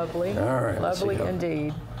 Lovely. Lovely. All right. Lovely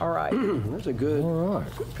indeed. All right. There's a good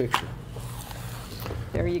picture.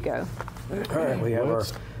 There you go. All right. We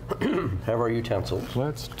have our utensils.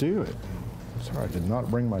 Let's do it. Sorry, I did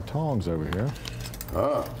not bring my tongs over here.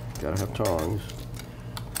 Ah, gotta have tongs.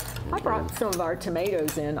 I brought some of our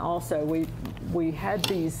tomatoes in also. We had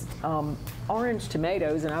these orange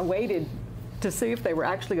tomatoes, and I waited to see if they were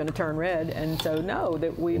actually going to turn red, and so no,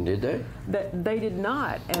 And did they? That they did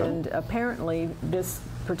not, and apparently this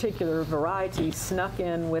particular variety snuck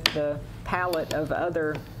in with the palette of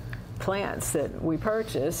other plants that we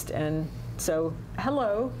purchased, and so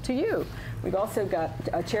hello to you. We've also got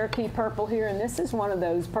a Cherokee purple here, and this is one of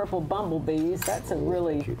those purple bumblebees. That's a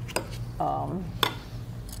really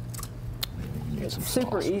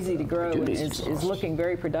super easy to grow and is looking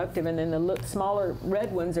very productive. And then the smaller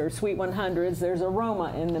red ones are sweet 100s. There's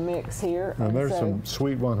aroma in the mix here. And there's some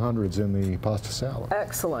sweet 100s in the pasta salad.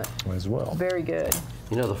 Excellent. As well. Very good.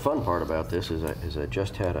 You know, the fun part about this is I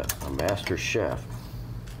just had a master chef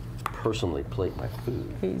personally plate my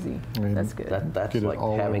food. Easy. That's good. That's like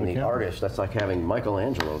having the artist. That's like having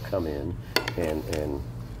Michelangelo come in and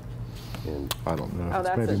I don't know. Oh, It's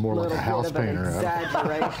that's maybe more like a house painter.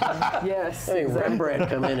 Exaggeration. Yes. Hey, exactly. Rembrandt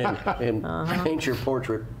come in and paint your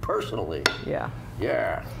portrait personally. Yeah.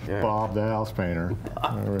 Yeah. Bob the house painter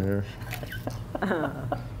over here.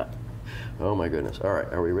 Oh my goodness. All right,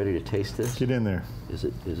 are we ready to taste this? Get in there. Is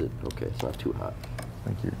it okay? It's not too hot. I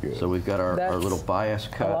think you're good. So we've got our little bias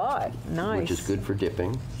cut, a lot. Nice. which is good for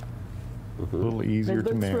dipping. A little easier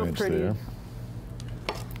to manage there.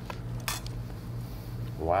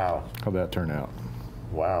 Wow. How'd that turn out?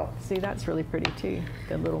 Wow. See, that's really pretty too.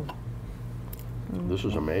 Good little. This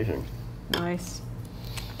is amazing. Nice.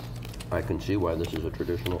 I can see why this is a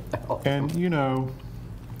traditional Alabama. And you know,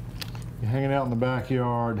 you're hanging out in the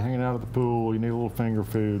backyard, hanging out at the pool, you need a little finger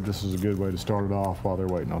food. This is a good way to start it off while they're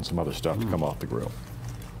waiting on some other stuff to come off the grill.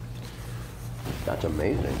 That's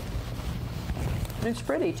amazing. It's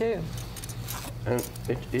pretty too. And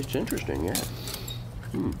it's interesting, yeah.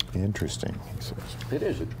 Interesting, he says. It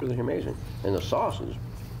is. It's really amazing. And the sauces.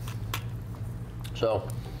 So,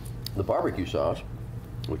 the barbecue sauce,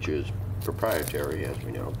 which is proprietary, as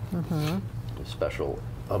we know, the special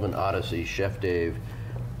Oven Odyssey Chef Dave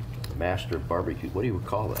Master Barbecue. What do you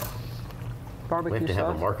call that? Barbecue We have to sauce.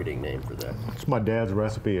 have a marketing name for that. It's my dad's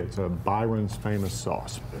recipe. It's a Byron's famous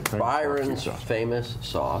sauce. Byron's famous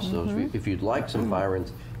sauce. So if you'd like some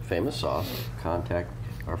Byron's famous sauce, contact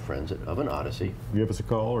our friends at Oven Odyssey. Give us a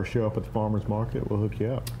call or show up at the farmer's market. We'll hook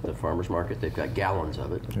you up. The farmer's market, they've got gallons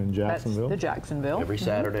of it. In Jacksonville? That's the Jacksonville. Every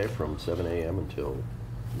Saturday from 7 a.m. until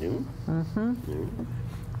noon.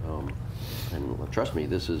 Noon. And trust me,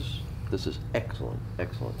 this is excellent,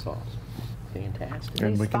 excellent sauce. Fantastic.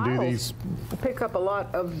 And we can do these. Pick up a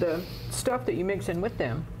lot of the stuff that you mix in with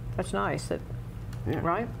them. That's nice.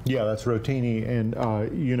 Right? Yeah, that's rotini. And,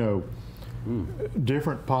 you know,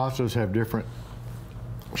 different pastas have different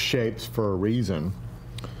shapes for a reason.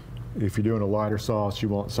 If you're doing a lighter sauce, you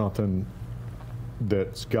want something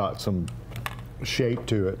that's got some shape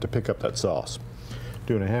to it to pick up that sauce.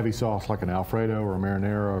 Doing a heavy sauce like an Alfredo or a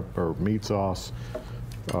marinara or meat sauce,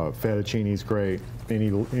 fettuccine is great. Any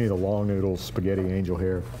of the long noodles, spaghetti, angel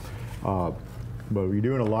hair. But if you're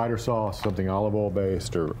doing a lighter sauce, something olive oil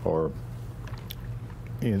based or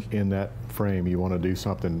in that frame, you want to do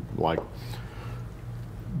something like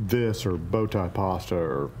this or bow tie pasta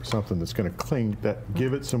or something that's going to cling,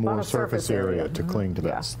 give it some more surface area to cling to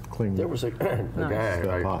that. There was a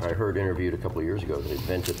guy I heard interviewed a couple of years ago that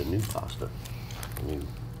invented a new pasta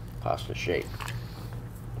shape.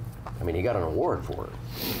 I mean, he got an award for it.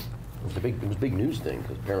 It was a big news thing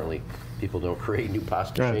because apparently people don't create new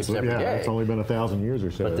pasta shapes every day. Yeah, it's only been 1,000 years or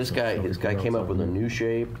so. But this guy came up with a new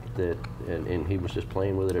shape and he was just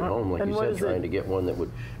playing with it at home, like you said, trying to get one that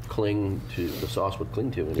would cling to, the sauce would cling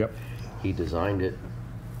to. And he designed it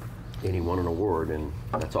and he won an award, and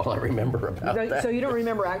that's all I remember about that. So you don't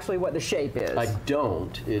remember actually what the shape is? I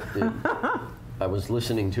don't. I was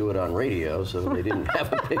listening to it on radio, so they didn't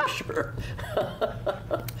have a picture.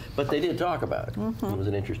 But they did talk about it. It was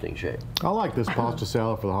an interesting shape. I like this pasta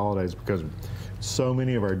salad for the holidays because so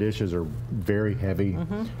many of our dishes are very heavy.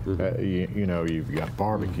 You know, you've got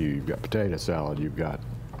barbecue, you've got potato salad, you've got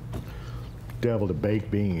deviled baked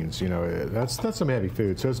beans. You know, that's some heavy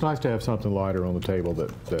food. So it's nice to have something lighter on the table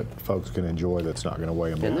that folks can enjoy that's not going to weigh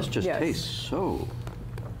them down. And this just tastes so.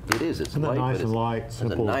 It is. It's light, nice and light,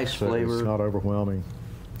 simple. It's a nice flavor. It's not overwhelming.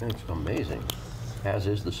 It's amazing, as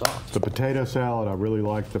is the sauce. The potato salad, I really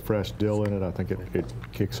like the fresh dill in it. I think it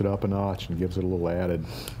kicks it up a notch and gives it a little added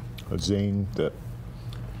zing that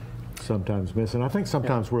sometimes missing. I think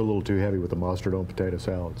sometimes we're a little too heavy with the mustard on potato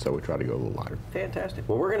salad, so we try to go a little lighter. Fantastic.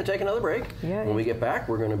 Well, we're going to take another break. Yeah. When we get back,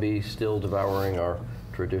 we're going to be still devouring our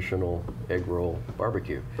traditional egg roll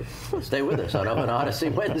barbecue. Stay with us on Oven Odyssey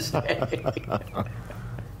Wednesday.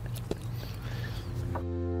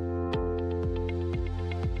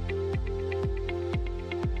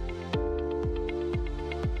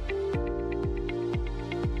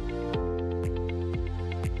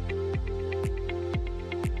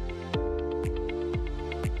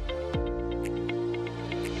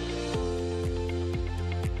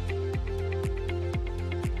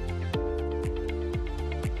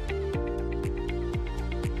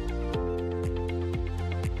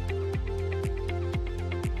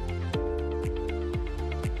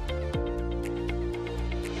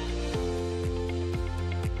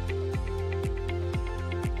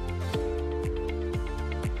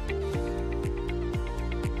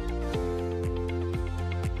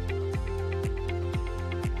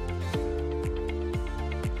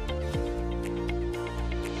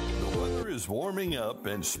 is warming up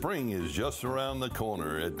and spring is just around the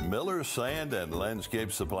corner at Miller Sand and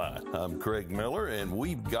Landscape Supply. I'm Craig Miller, and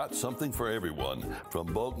we've got something for everyone. From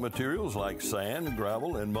bulk materials like sand,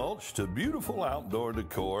 gravel, and mulch to beautiful outdoor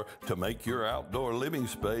decor to make your outdoor living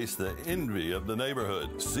space the envy of the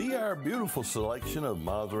neighborhood. See our beautiful selection of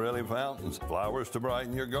Mazzarelli fountains, flowers to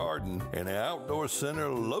brighten your garden, and an outdoor center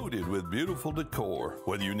loaded with beautiful decor.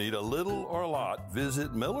 Whether you need a little or a lot,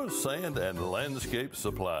 visit Miller Sand and Landscape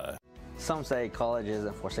Supply. Some say college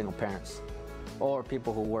isn't for single parents or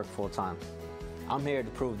people who work full-time. I'm here to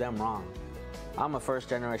prove them wrong. I'm a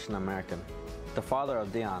first-generation American, the father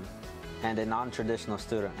of Dion, and a non-traditional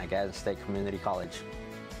student at Gadsden State Community College.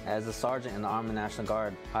 As a sergeant in the Army National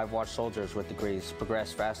Guard, I've watched soldiers with degrees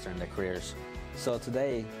progress faster in their careers. So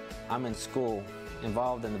today, I'm in school,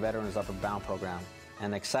 involved in the Veterans Upward Bound program,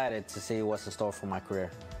 and excited to see what's in store for my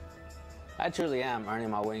career. I truly am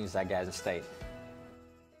earning my wings at Gadsden State.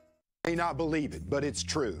 You may not believe it, but it's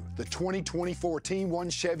true. The 2024 Team 1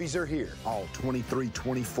 Chevys are here. All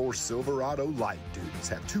 23-24 Silverado light duties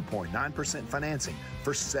have 2.9% financing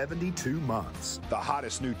for 72 months. The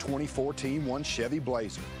hottest new 24 Team 1 Chevy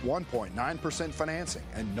Blazer, 1.9% financing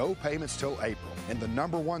and no payments till April. And the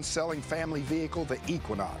 #1 selling family vehicle, the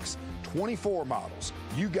Equinox. 24 models.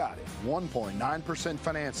 You got it. 1.9%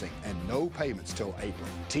 financing and no payments till April.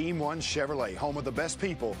 Team 1 Chevrolet, home of the best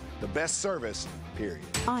people, the best service, period.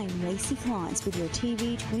 I'm Lacey Klontz with your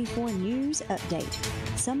TV 24 News Update.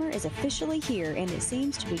 Summer is officially here, and it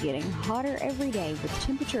seems to be getting hotter every day, with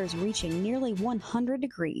temperatures reaching nearly 100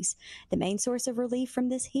 degrees. The main source of relief from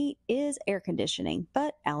this heat is air conditioning,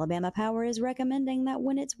 but Alabama Power is recommending that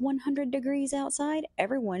when it's 100 degrees outside,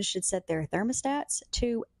 everyone should set their thermostats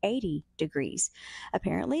to 80 degrees.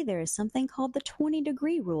 Apparently, there is something called the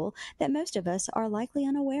 20-degree rule that most of us are likely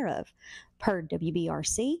unaware of. Per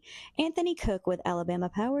WBRC, Anthony Cook with Alabama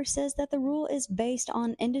Power says that the rule is based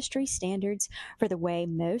on industry standards for the way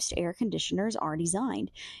most air conditioners are designed.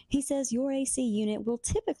 He says your AC unit will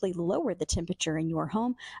typically lower the temperature in your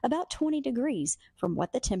home about 20 degrees from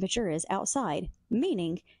what the temperature is outside,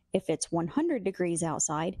 meaning if it's 100 degrees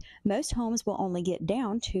outside, most homes will only get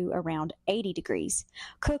down to around 80 degrees.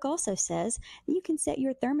 Cook also says you can set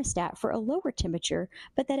your thermostat for a lower temperature,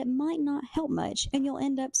 but that it might not help much and you'll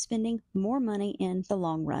end up spending more money in the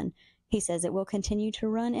long run. He says it will continue to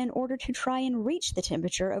run in order to try and reach the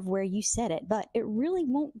temperature of where you set it, but it really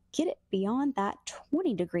won't get it beyond that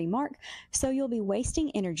 20-degree mark, so you'll be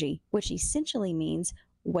wasting energy, which essentially means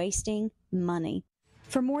wasting money.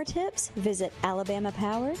 For more tips, visit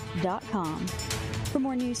alabamapower.com. For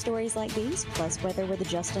more news stories like these, plus weather with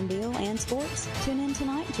Justin Beal and sports, tune in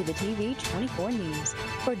tonight to the TV 24 News.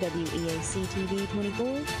 For WEAC TV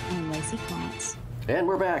 24, I'm Lacey Klontz. And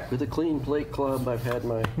we're back with the Clean Plate Club. I've had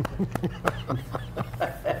my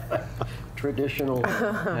traditional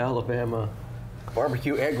Alabama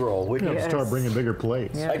barbecue egg roll. We got to start bringing bigger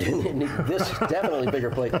plates. I didn't need this, definitely bigger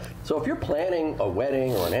plate. So if you're planning a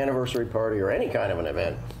wedding or an anniversary party or any kind of an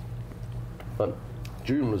event, but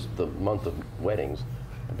June was the month of weddings.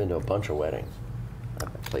 I've been to a bunch of weddings. I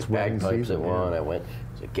played bagpipes at one. I went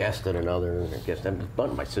as a guest at another. And a guest at a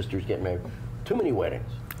bunch. My sister's getting married. Too many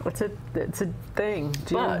weddings. It's a thing,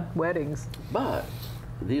 June weddings. But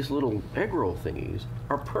these little egg roll thingies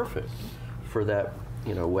are perfect for that,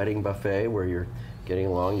 wedding buffet where you're getting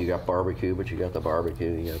along. You got barbecue, but you got the barbecue.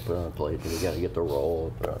 You got to put on a plate, and you got to get the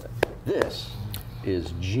roll. Put on it. This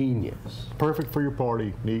is genius. Perfect for your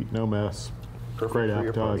party. Neat, no mess. Perfect Great for your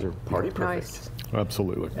appetizer. Party perfect. Nice.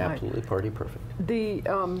 Absolutely. Absolutely party perfect. The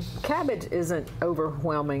cabbage isn't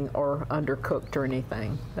overwhelming or undercooked or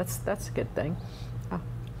anything. That's a good thing. Oh,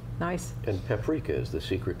 nice. And paprika is the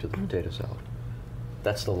secret to the potato salad.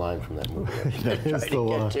 That's the line from that movie. That is the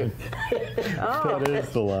line. That is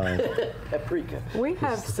the line. Paprika. We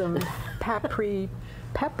have some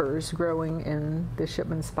peppers growing in the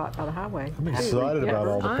shipment spot by the highway. I'm excited about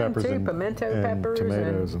all the peppers and pimento peppers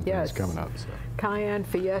tomatoes and yes, things coming up. So. Cayenne,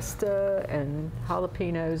 Fiesta, and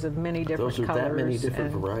jalapenos of many different colors. Those are that many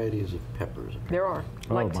different and varieties of peppers. There are,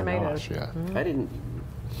 like tomatoes. Gosh, yeah. I didn't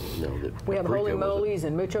know that. We have holy moles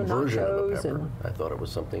and mucho nachos and I thought it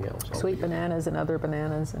was something else. Sweet bananas and other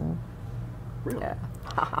bananas and really. Yeah.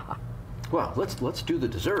 Well, let's do the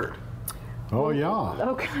dessert. Oh yeah.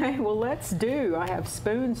 Okay, well let's do. I have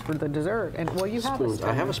spoons for the dessert, and well, you have a spoon.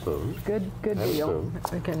 I have a spoon. Good deal.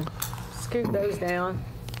 We can scoop those down.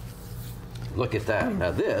 Look at that.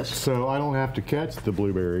 Now this. So I don't have to catch the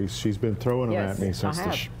blueberries. She's been throwing them at me since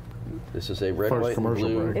This is a red, First white, and commercial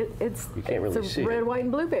blue. break. You can't really see red, it. white,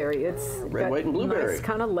 and blueberry. It's Red, got white, and blueberry. nice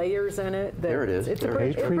kind of layers in it. There it is. It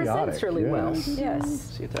Patriotic, presents really well. yes. Yes.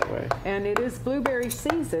 See it that way. And it is blueberry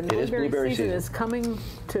season. It is blueberry season. is coming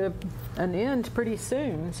to an end pretty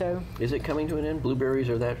soon. So Is it coming to an end? Blueberries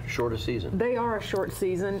are that short a season? they are a short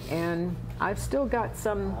season, and I've still got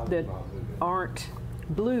some that aren't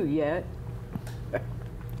blue yet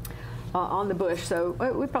on the bush. So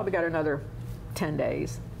we've probably got another 10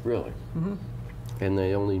 days. Really? Mm-hmm. And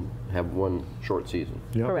they only have one short season.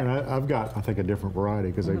 Yeah, Correct. and I've got, I think, a different variety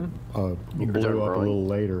because they blew up a little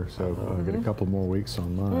later, so I'll get a couple more weeks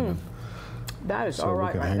on mine. That is So all we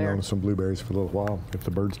right can right hang there. on to some blueberries for a little while if the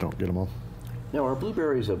birds don't get them all. Now, our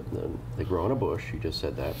blueberries, they grow in a bush. You just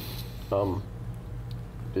said that.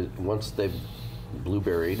 Once they've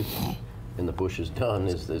blueberried and the bush is done,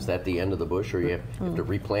 is that the end of the bush, or you have to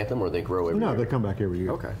replant them, or they grow every year? No, they come back every year.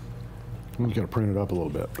 Okay. You got to print it up a little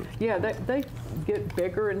bit. Yeah, they get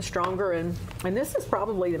bigger and stronger, and this is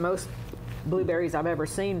probably the most blueberries I've ever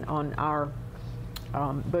seen on our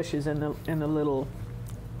bushes in the little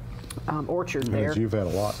orchard there. You've had a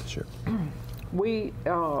lot this year. We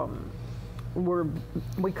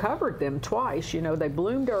we covered them twice. You know, they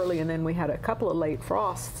bloomed early, and then we had a couple of late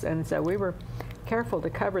frosts, and so we were careful to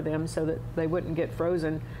cover them so that they wouldn't get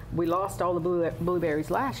frozen. We lost all the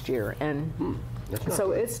blueberries last year, and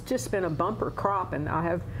so it's just been a bumper crop. And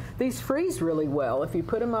these freeze really well if you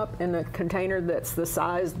put them up in a container that's the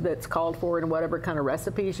size that's called for in whatever kind of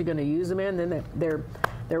recipes you're going to use them in. Then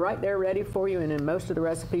they're right there ready for you. And in most of the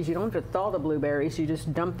recipes, you don't have to thaw the blueberries. You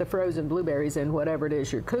just dump the frozen blueberries in whatever it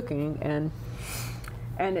is you're cooking, and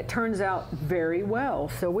it turns out very well.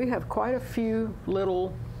 So we have quite a few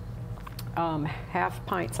little half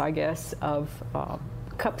pints, I guess, of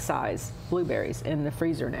cup-size blueberries in the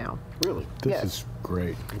freezer now. Really? This is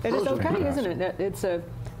great. It is okay, isn't it?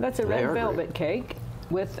 That's a red velvet great. cake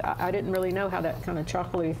with. I didn't really know how that kind of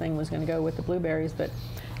chocolatey thing was going to go with the blueberries, but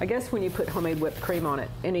I guess when you put homemade whipped cream on it,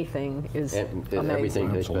 anything is amazing.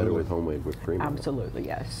 Everything tastes better with homemade whipped cream. Absolutely,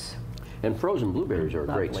 yes. And frozen blueberries are a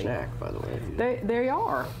great Lovely. snack, by the way. They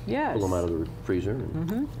are, yes. Pull them out of the freezer.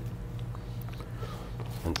 And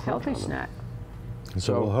Healthy snack.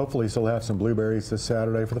 So we'll hopefully still have some blueberries this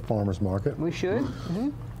Saturday for the farmers market. We should.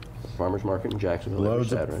 Farmers market in Jacksonville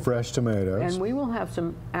Loads every Saturday. of fresh tomatoes. And we will have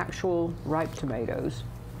some actual ripe tomatoes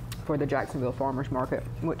for the Jacksonville Farmers Market,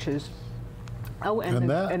 which is,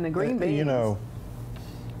 and the green beans. You know,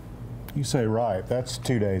 you say ripe, that's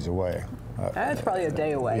 2 days away. That's probably a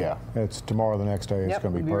day away. Yeah, it's tomorrow, the next day, it's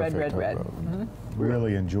going to be red, perfect. red.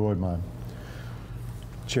 Really enjoyed my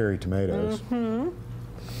cherry tomatoes.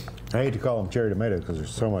 I hate to call them cherry tomatoes because they're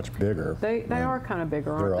so much bigger. They are kind of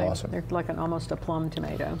bigger, aren't they're they? awesome. They're like almost a plum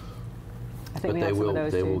tomato. I think But we they have some of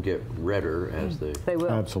those they too. will get redder as They will.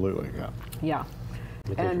 Absolutely, yeah. Yeah.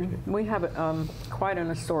 That's And interesting. we have quite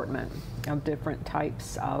an assortment of different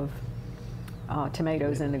types of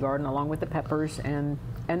tomatoes in the garden, along with the peppers and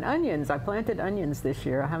onions. I planted onions this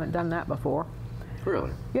year. I haven't done that before.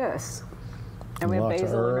 Really? Yes. And we have Lots of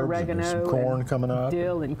basil and herbs, oregano, and there's some corn coming up.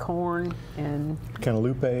 dill and corn and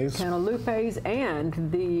Cantaloupes. and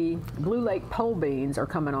the Blue Lake pole beans are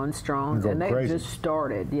coming on strong, They're and going they've crazy. just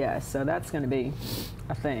started. Yes, so that's going to be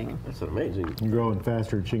a thing. That's amazing. You're growing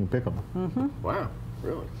faster than she can pick them. Wow,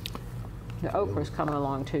 really? The okra's coming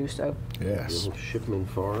along too, so Yes. Little Shipman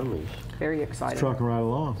Farm is, very excited. Trucking right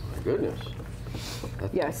along. my goodness.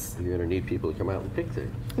 Yes. You're going to need people to come out and pick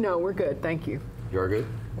things. No, we're good. Thank you. You're good?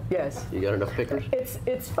 Yes. You got enough pickers?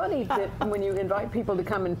 It's funny that when you invite people to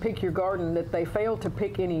come and pick your garden, that they fail to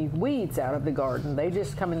pick any weeds out of the garden. They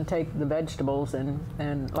just come and take the vegetables and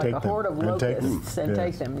like Take a them. horde of And take them. locusts and Yes.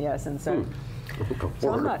 take them. Yes, and so.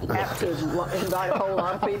 So I'm not apt to invite a whole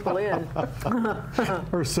lot of people in.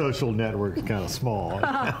 Her social network's kind of small.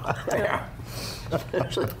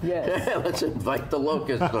 Yes. Let's invite the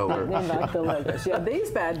locusts over. Invite the locusts. Yeah,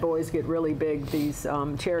 these bad boys get really big, these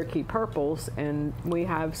Cherokee purples, and we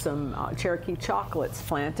have some Cherokee chocolates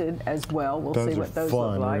planted as well. We'll Those see are what those fun.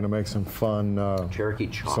 look We're like. going to make some fun Cherokee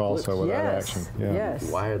chocolates? salsa with that Yes, action. Yeah.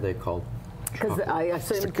 yes. Why are they called Because chocolate? I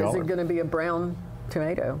assume because they're color. going to be a brown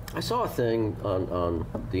tomato. I saw a thing on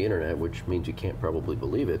the internet, which means you can't probably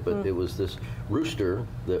believe it, but it was this rooster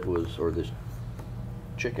that was, or this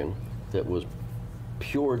chicken that was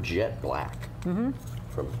pure jet black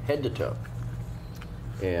from head to toe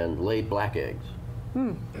and laid black eggs.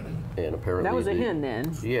 And apparently That was a hen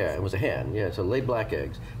then. Yeah, it was a hen. Yeah, so laid black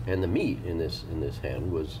eggs, and the meat in this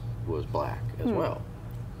hen was black as well.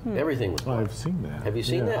 Everything was black. I've seen that. Have you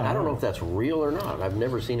seen that? I don't know if that's real or not. I've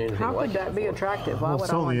never seen anything How like could that be before. attractive? Why Well, would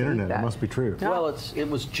it's I on want the to eat internet. that? It must be true. Well, it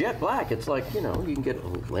was jet black. It's like, you know, you can get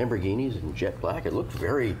Lamborghinis in jet black. It looked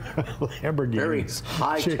very, Lamborghinis, very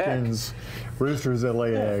high chickens, roosters that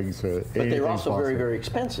lay eggs. But they're also very, very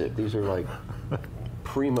expensive. These are like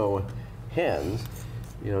primo hens,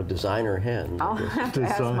 you know, designer hens. I'll have to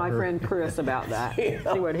ask my friend Chris about that.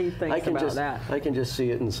 See what he thinks about that. I can just see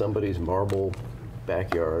it in somebody's marble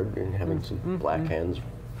backyard and having some black hens,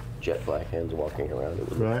 jet black hens walking around. It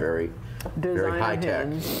would look very, very high tech.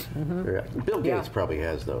 Bill Gates probably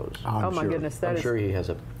has those. Oh my goodness, that I'm is. sure he has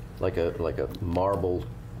a like a marble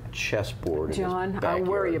chessboard. John, in his I backyard.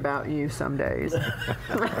 worry about you some days.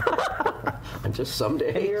 And just some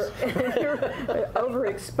days. Your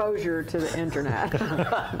overexposure to the internet.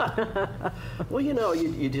 Well, you know,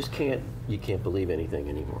 you just can't believe anything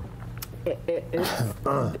anymore.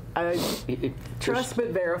 Trust but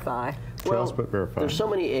verify. Trust but verify. There's so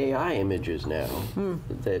many AI images now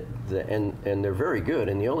and they're very good.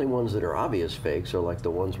 And the only ones that are obvious fakes are like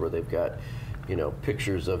the ones where they've got, you know,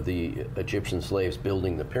 pictures of the Egyptian slaves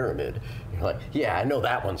building the pyramid. You're like, yeah, I know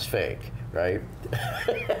that one's fake, right?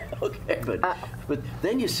 Okay, but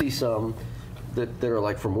then you see some that are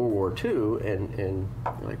like from World War II, and you're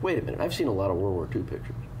like, wait a minute, I've seen a lot of World War II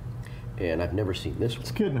pictures. And I've never seen this one.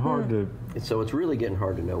 It's getting hard to. So it's really getting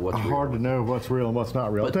hard to know what's real. Hard to know what's real and what's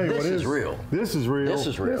not real. But I'll tell you this what is real. This is real. This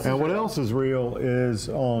is real. And what else is real is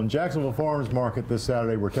on Jacksonville Farmers Market this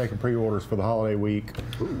Saturday. We're taking pre-orders for the holiday week.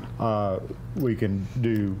 We can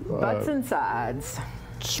do butts and sides.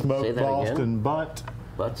 Smoked Boston butt.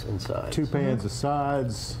 Butts and sides. 2 pans of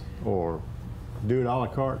sides, or do it a la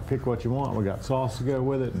carte. Pick what you want. We got sauce to go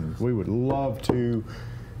with it, and we would love to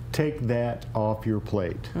take that off your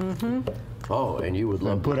plate. Oh, and you would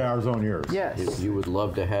love and put ours on yours. Yes. You would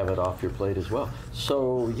love to have it off your plate as well.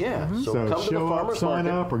 So yeah, so come to the show up, farmers sign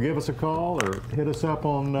market. up, or give us a call, or hit us up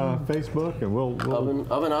on Facebook, and we'll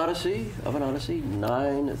Oven Odyssey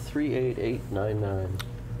 938-899.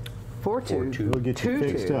 42. We'll get you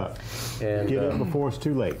fixed up. And get it before it's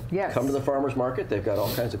too late. Yes. Come to the farmers market. They've got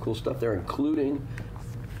all kinds of cool stuff there, including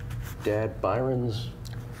Dad Byron's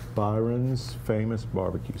famous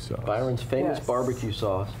barbecue sauce. Byron's famous barbecue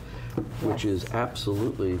sauce, which is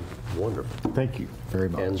absolutely wonderful. Thank you very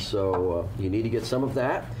much. And so you need to get some of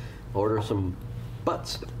that. Order some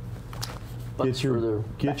butts. Get your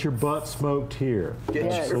butt smoked here.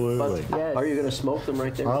 Absolutely. Yes. Are you going to smoke them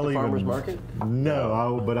right there at the farmer's market?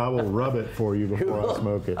 No, but I will rub it for you before I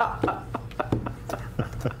smoke it.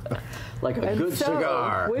 Like a good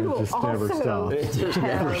cigar. We will just never stop. It just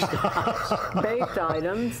never stops. Baked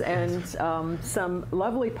items and some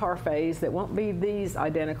lovely parfaits that won't be these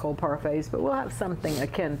identical parfaits, but we'll have something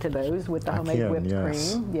akin to those with the homemade whipped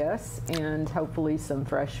cream. Yes, and hopefully some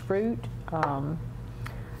fresh fruit.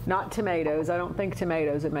 Not tomatoes. I don't think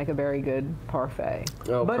tomatoes would make a very good parfait.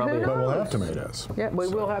 Oh, but probably who knows? But we'll have tomatoes. Yeah, we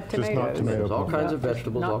will have tomatoes. Just not tomatoes. All kinds of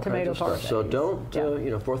vegetables, all kinds of stuff. So don't, you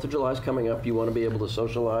know, 4th of July is coming up. You want to be able to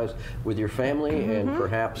socialize with your family and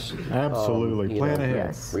perhaps absolutely plan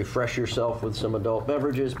ahead. Refresh yourself with some adult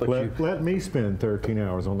beverages. But let me spend 13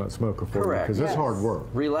 hours on that smoker for you, because it's hard work.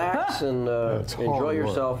 Relax and enjoy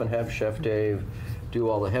yourself and have Chef Dave do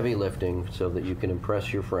all the heavy lifting so that you can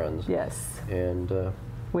impress your friends. Yes. And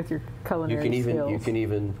with your culinary skills. You can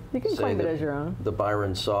even claim it as your own. The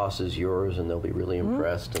Byron sauce is yours, and they'll be really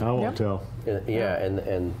impressed. And, I won't tell.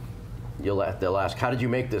 And they'll ask, how did you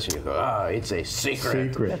make this? And you go, it's a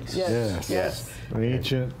secret. Yes.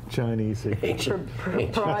 Ancient Chinese secret.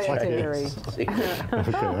 Proprietary. Okay,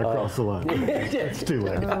 I crossed the line. It's too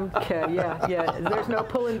late. Okay, yeah. There's no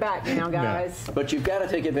pulling back now, guys. No. But you've got to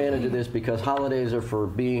take advantage of this, because holidays are for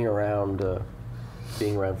being around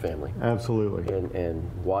family. Absolutely. And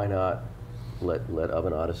why not let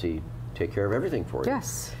Oven Odyssey take care of everything for you?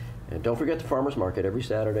 Yes. And don't forget the farmers market every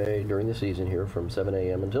Saturday during the season here from 7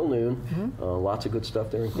 a.m. until noon. Lots of good stuff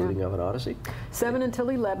there, including Oven Odyssey. 7 until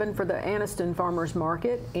 11 for the Anniston Farmers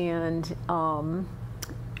Market. And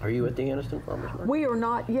are you at the Anniston Farmers Market? We are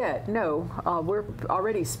not yet. No, we're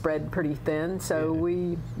already spread pretty thin. So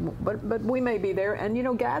but we may be there. And you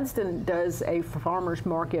know, Gadsden does a farmers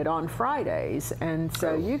market on Fridays, and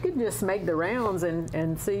so you could just make the rounds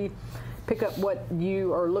and see. Pick up what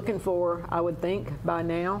you are looking for, I would think, by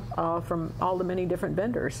now from all the many different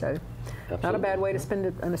vendors. So not a bad way to spend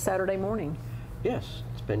it on a Saturday morning. Yes,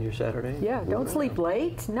 spend your Saturday. Yeah, don't sleep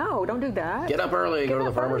late. No, don't do that. Get up early, go to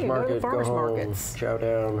the farmer's market, go home, chow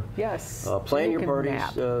down. Yes. Plan your parties.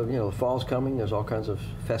 You know, the fall's coming. There's all kinds of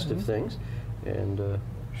festive things. And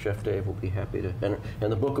Chef Dave will be happy to,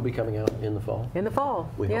 and the book will be coming out in the fall. In the fall,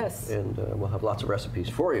 We hope. yes. And we'll have lots of recipes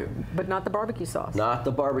for you. But not the barbecue sauce. Not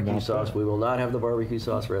the barbecue sauce. We will not have the barbecue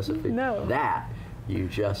sauce recipe. No. That you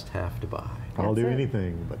just have to buy. I'll do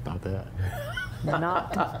anything, but not that.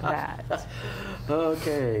 Not that.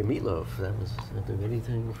 Okay, meatloaf. That was I'll do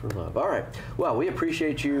anything for love. All right. Well, we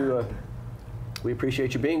appreciate you. We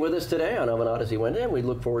appreciate you being with us today on Oven Odyssey Wednesday, and we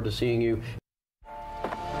look forward to seeing you